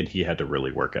thinking he had to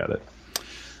really work at it.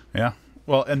 Yeah.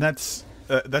 Well, and that's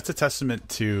a testament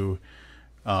to,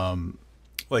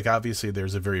 like, obviously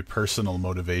there's a very personal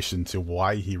motivation to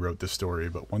why he wrote the story,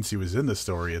 but once he was in the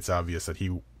story, it's obvious that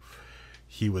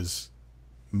he was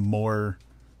more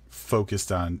focused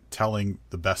on telling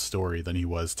the best story than he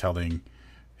was telling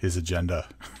his agenda.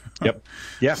 Yep.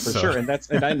 Yeah, for sure.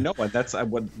 And I know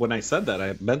when I said that,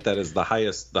 I meant that as the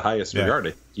highest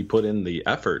regard. He put in the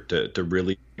effort to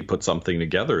really put something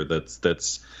together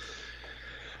that's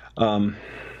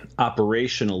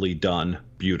operationally done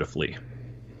beautifully.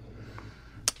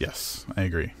 Yes, I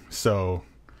agree. So,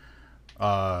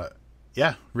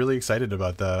 really excited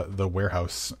about the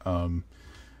warehouse.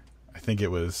 I think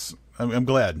it was. I'm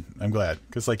glad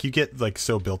because like you get like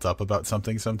so built up about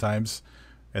something sometimes,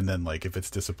 and then like if it's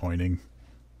disappointing,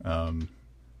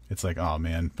 it's like, oh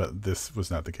man. But this was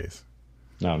not the case.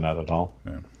 No, not at all.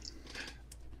 Yeah.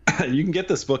 You can get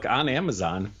this book on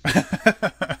Amazon.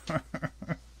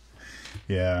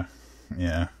 Yeah,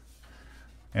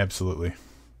 absolutely.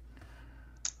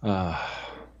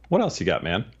 What else you got,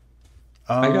 man?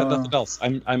 I got nothing else.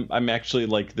 I'm actually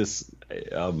like this.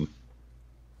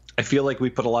 I feel like we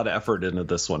put a lot of effort into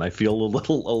this one. I feel a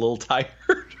little tired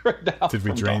right now. Did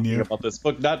we drain you about this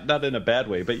book? Not in a bad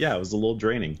way, but yeah, it was a little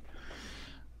draining.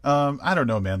 I don't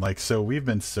know, man. Like, so we've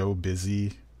been so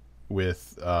busy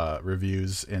with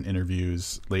reviews and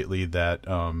interviews lately that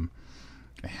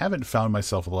I haven't found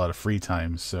myself a lot of free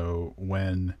time. So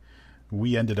when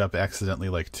we ended up accidentally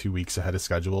like 2 weeks ahead of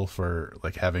schedule for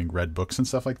like having read books and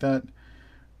stuff like that,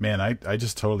 man, I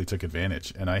just totally took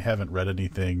advantage, and I haven't read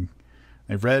anything.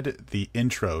 I read the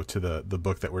intro to the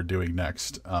book that we're doing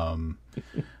next.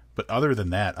 But other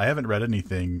than that, I haven't read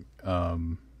anything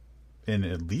in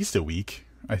at least a week,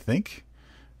 I think,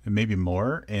 and maybe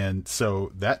more. And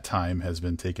so that time has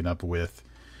been taken up with,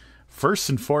 first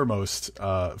and foremost,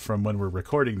 from when we're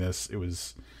recording this, it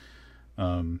was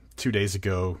 2 days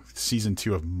ago, season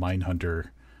 2 of Mindhunter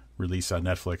released on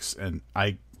Netflix, and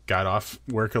I got off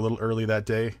work a little early that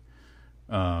day,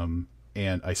 and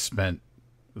I spent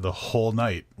the whole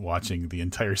night watching the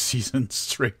entire season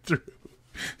straight through.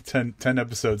 10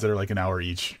 episodes that are like an hour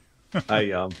each.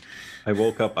 I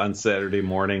woke up on Saturday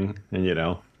morning and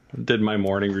did my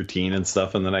morning routine and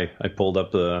stuff, and then I pulled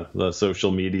up the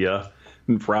social media,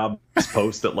 and Rob's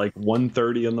post at like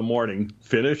 1:30 in the morning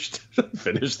finished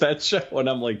that show, and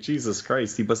I'm like, Jesus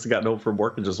Christ, he must have gotten home from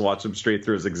work and just watched him straight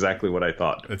through. Is exactly what I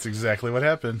thought. That's exactly what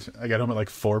happened. I got home at like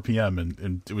 4 p.m.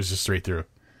 and it was just straight through.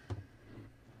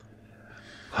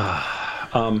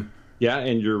 Yeah,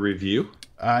 and your review?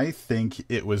 I think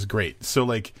it was great. So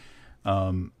like,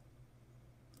 there's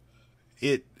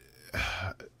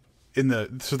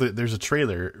a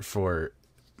trailer for,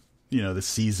 the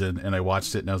season, and I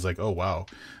watched it and I was like, oh wow,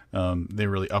 they're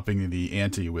really upping the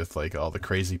ante with like all the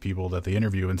crazy people that they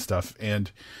interview and stuff.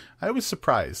 And I was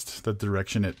surprised the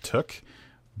direction it took,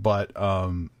 but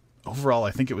overall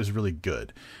I think it was really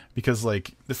good, because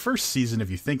like the first season, if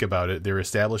you think about it, they're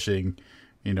establishing,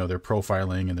 their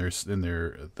profiling and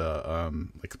their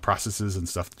like processes and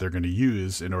stuff that they're going to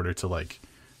use in order to like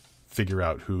figure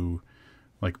out who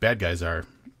like bad guys are.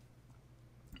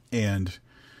 And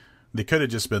they could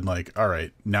have just been like, all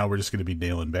right, now we're just going to be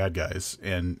nailing bad guys.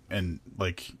 And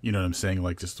like, you know what I'm saying?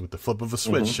 Like just with the flip of a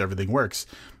switch, everything works.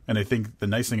 And I think the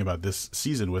nice thing about this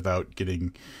season, without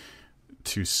getting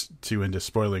too into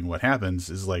spoiling what happens,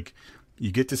 is like,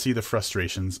 you get to see the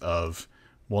frustrations of,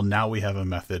 well, now we have a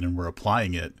method and we're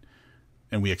applying it,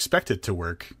 and we expect it to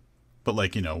work, but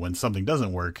like, you know, when something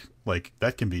doesn't work, like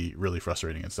that can be really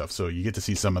frustrating and stuff. So you get to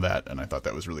see some of that, and I thought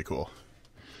that was really cool.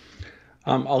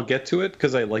 I'll get to it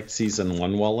because I liked season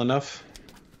 1 well enough.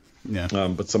 Yeah.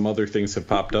 But some other things have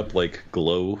popped up, like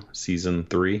Glow season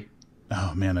 3.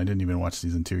 Oh man, I didn't even watch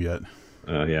season 2 yet.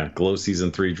 Yeah, Glow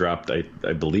season 3 dropped, I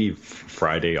believe,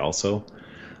 Friday also.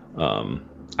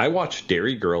 I watched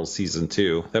Dairy Girls season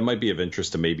 2. That might be of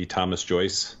interest to maybe Thomas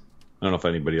Joyce. I don't know if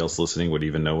anybody else listening would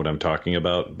even know what I'm talking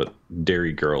about, but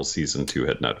Dairy Girls season 2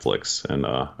 hit Netflix, and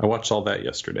I watched all that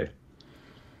yesterday.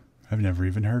 I've never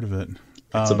even heard of it.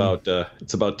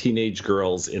 It's about teenage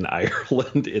girls in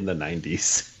Ireland in the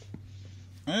 90s.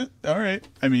 All right.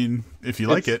 I mean, if you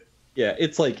like it. Yeah,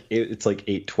 it's like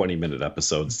 8 20-minute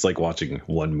episodes. It's like watching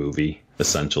one movie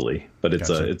essentially, but it's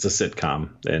Gotcha. a sitcom,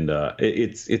 and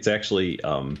it's actually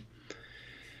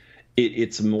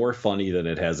it's more funny than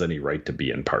it has any right to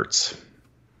be in parts.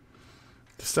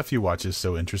 The stuff you watch is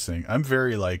so interesting. I'm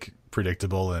very like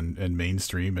predictable and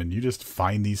mainstream, and you just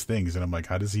find these things, and I'm like,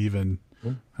 how does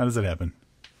it happen?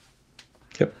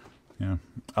 Yep. Yeah.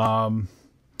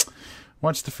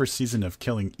 Watched the first season of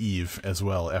Killing Eve as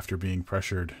well after being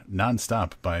pressured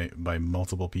nonstop by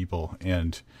multiple people,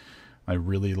 and I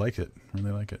really like it.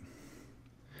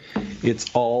 It's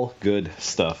all good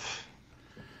stuff.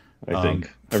 I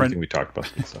think everything we talked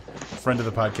about. So. Friend of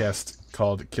the podcast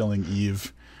called Killing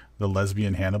Eve the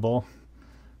lesbian Hannibal,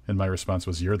 and my response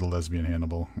was, "You're the lesbian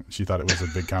Hannibal." She thought it was a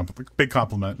big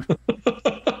compliment.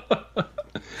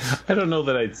 I don't know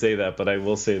that I'd say that, but I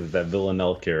will say that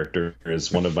Villanelle character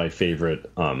is one of my favorite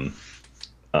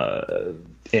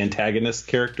antagonist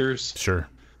characters. Sure.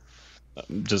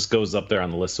 Just goes up there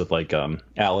on the list with like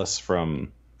Alice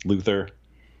from Luther,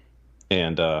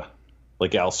 and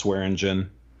like Al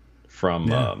Swearingen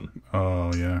from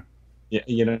oh yeah. Yeah,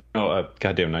 you know,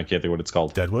 goddamn, I can't think what it's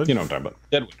called. Deadwood? You know what I'm talking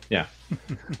about. Deadwood, yeah.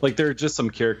 Like, there are just some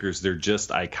characters, they're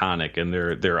just iconic, and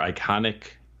they're iconic,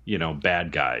 you know,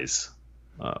 bad guys,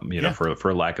 you know,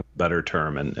 for lack of a better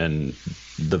term, and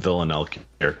the Villanelle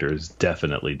character is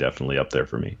definitely up there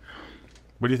for me.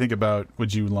 What do you think about,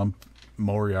 would you lump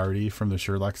Moriarty from the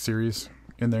Sherlock series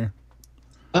in there?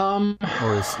 Or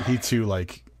is he too,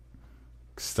 like,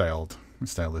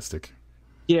 stylistic?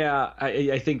 Yeah,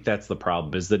 I think that's the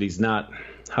problem, is that he's not,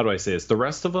 how do I say this? The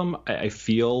rest of them, I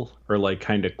feel, are like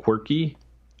kind of quirky,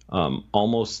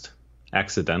 almost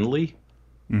accidentally.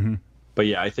 Mm-hmm. But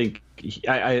yeah, I think,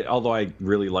 although I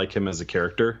really like him as a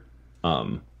character,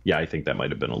 yeah, I think that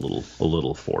might have been a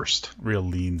little forced.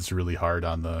 Leans really hard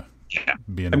on the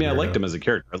being. I mean, I liked him as a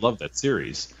character. I love that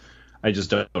series. I just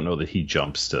don't know that he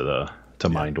jumps to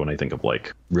mind when I think of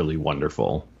like really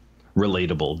wonderful,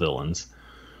 relatable villains.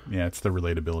 Yeah, it's the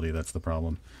relatability that's the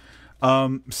problem.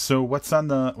 So what's on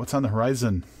the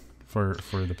horizon for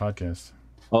the podcast?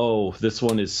 Oh, this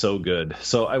one is so good.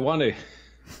 So I want to.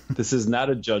 This is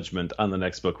not a judgment on the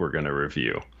next book we're going to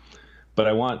review, but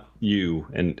I want you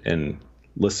and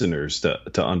listeners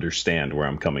to understand where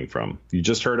I'm coming from. You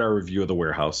just heard our review of The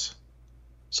Warehouse.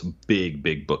 It's a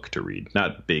big book to read.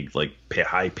 Not big like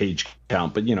high page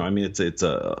count, but you know, I mean, it's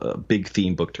a big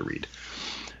theme book to read.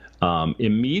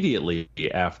 Immediately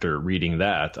after reading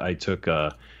that, I took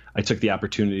the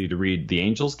opportunity to read The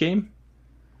Angel's Game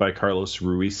by Carlos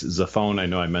Ruiz Zafón. I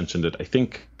know I mentioned it, I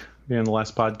think, in the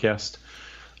last podcast.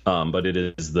 But it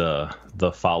is the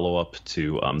follow-up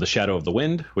to The Shadow of the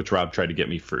Wind, which Rob tried to get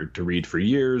me to read for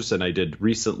years, and I did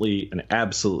recently and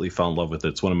absolutely fell in love with it.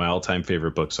 It's one of my all-time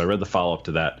favorite books. So I read the follow-up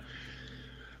to that.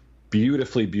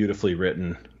 Beautifully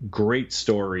written, great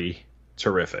story,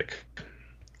 terrific.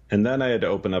 And then I had to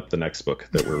open up the next book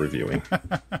that we're reviewing.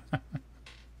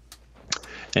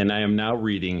 And I am now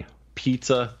reading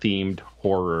pizza-themed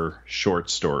horror short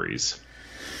stories.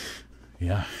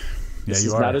 Yeah. This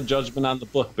is not a judgment on the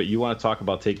book, but you want to talk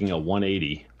about taking a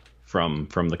 180 from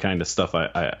the kind of stuff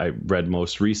I read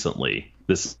most recently.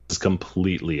 This is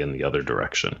completely in the other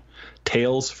direction.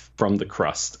 Tales from the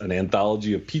Crust, an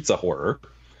anthology of pizza horror,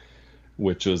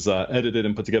 which was edited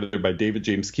and put together by David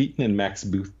James Keaton and Max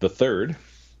Booth III,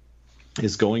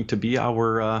 is going to be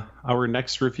our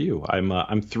next review.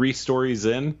 I'm 3 stories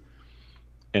in,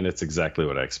 and it's exactly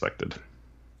what I expected.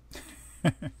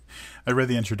 I read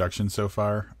the introduction so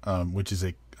far, which is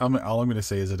all I'm going to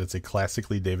say is that it's a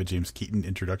classically David James Keaton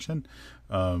introduction.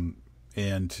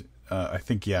 And I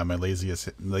think, my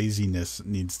laziness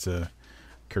needs to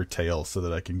curtail so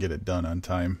that I can get it done on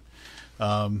time.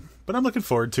 But I'm looking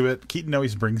forward to it. Keaton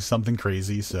always brings something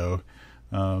crazy, so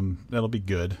that'll be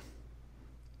good.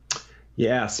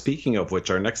 Yeah, speaking of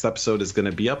which, our next episode is going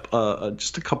to be up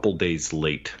just a couple days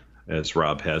late, as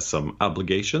Rob has some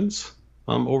obligations.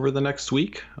 over the next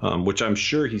week, which I'm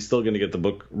sure he's still going to get the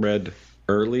book read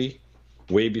early,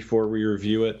 way before we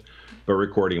review it, but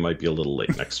recording might be a little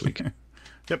late next week.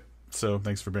 Yep. So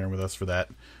thanks for bearing with us for that.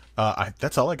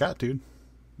 That's all I got, dude.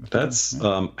 I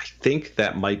think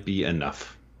that might be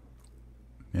enough.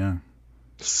 Yeah.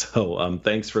 So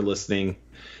thanks for listening.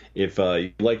 If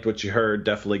you liked what you heard,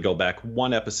 definitely go back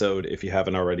one episode if you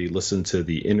haven't already listened to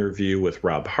the interview with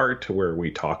Rob Hart, where we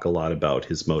talk a lot about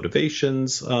his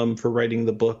motivations for writing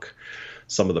the book,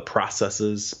 some of the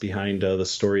processes behind the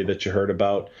story that you heard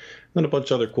about, and a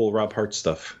bunch of other cool Rob Hart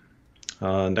stuff.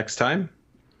 Next time,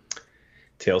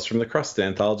 Tales from the Crust,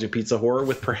 Anthology Pizza Horror,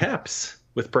 with perhaps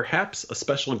a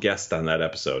special guest on that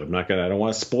episode. I don't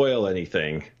want to spoil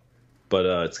anything, but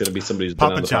it's going to be somebody who's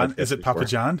been on the John. podcast Is it before. Papa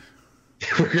John?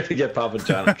 We're going to get Papa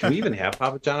John on. Can we even have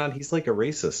Papa John on? He's like a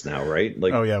racist now, right?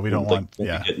 Like, oh, yeah, we don't want...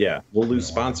 Yeah. We'll lose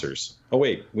sponsors. Oh,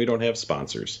 wait, we don't have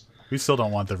sponsors. We still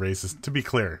don't want the racist. To be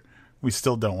clear, we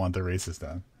still don't want the racist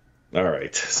on. All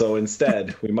right. So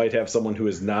instead, we might have someone who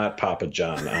is not Papa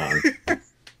John on.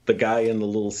 The guy in the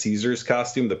Little Caesars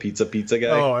costume, the pizza guy.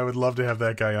 Oh, I would love to have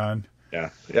that guy on. Yeah,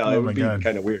 it would be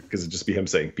kind of weird because it'd just be him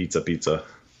saying pizza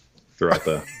throughout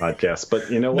the podcast.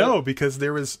 But you know what? No, because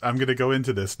I'm going to go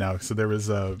into this now. So there was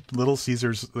a Little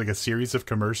Caesars, like a series of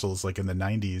commercials, like in the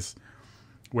 90s,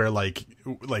 where like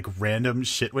random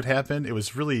shit would happen. It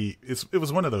was it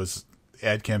was one of those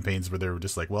ad campaigns where they were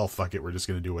just like, well, fuck it, we're just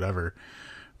going to do whatever.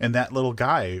 And that little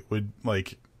guy would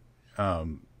like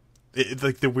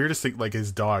the weirdest thing, like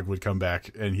his dog would come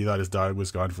back and he thought his dog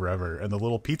was gone forever, and the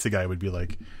little pizza guy would be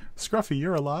like, Scruffy,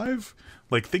 you're alive?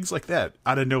 Like things like that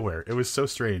out of nowhere. It was so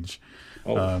strange. It's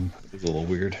a little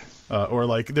weird. Or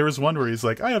like there was one where he's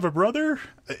like, I have a brother.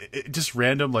 Just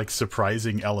random like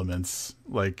surprising elements.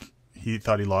 Like he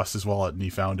thought he lost his wallet and he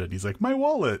found it. He's like, my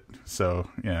wallet. So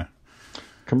yeah.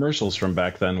 Commercials from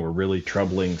back then were really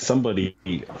troubling. Somebody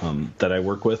that I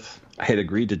work with, I had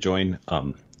agreed to join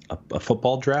a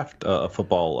football draft, a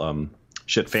football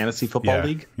fantasy football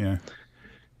league. Yeah.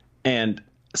 And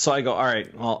so I go, all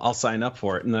right, well, I'll sign up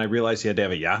for it. And then I realized you had to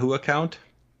have a Yahoo account.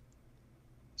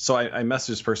 So I messaged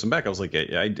this person back. I was like,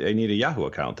 I need a Yahoo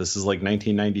account. This is like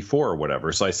 1994 or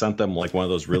whatever. So I sent them like one of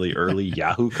those really early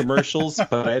Yahoo commercials,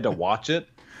 but I had to watch it.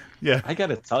 Yeah. I got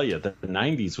to tell you that the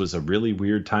 90s was a really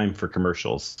weird time for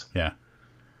commercials. Yeah.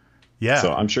 Yeah.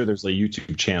 So I'm sure there's a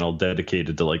YouTube channel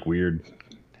dedicated to like weird.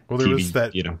 Well, there TV, was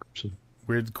that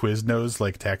weird Quiznos,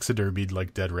 like taxidermied,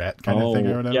 like dead rat kind of thing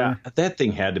or whatever. Yeah, that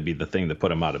thing had to be the thing that put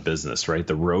them out of business, right?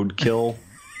 The roadkill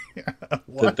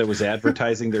that was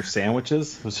advertising their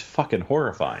sandwiches. It was fucking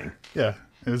horrifying. Yeah,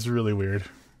 it was really weird.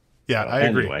 Yeah, I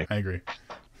agree.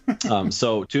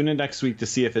 So tune in next week to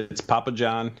see if it's Papa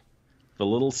John, the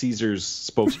Little Caesars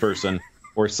spokesperson,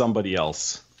 or somebody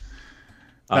else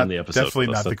on the episode.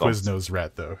 Definitely not the Quiznos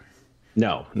rat, though.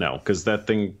 No, because that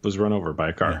thing was run over by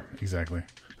a car. Yeah, exactly.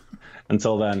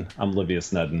 Until then, I'm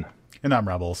Livius Nedden. And I'm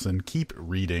Rob Olson. Keep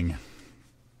reading.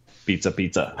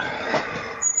 Pizza.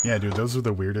 Yeah, dude, those are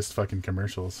the weirdest fucking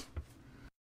commercials.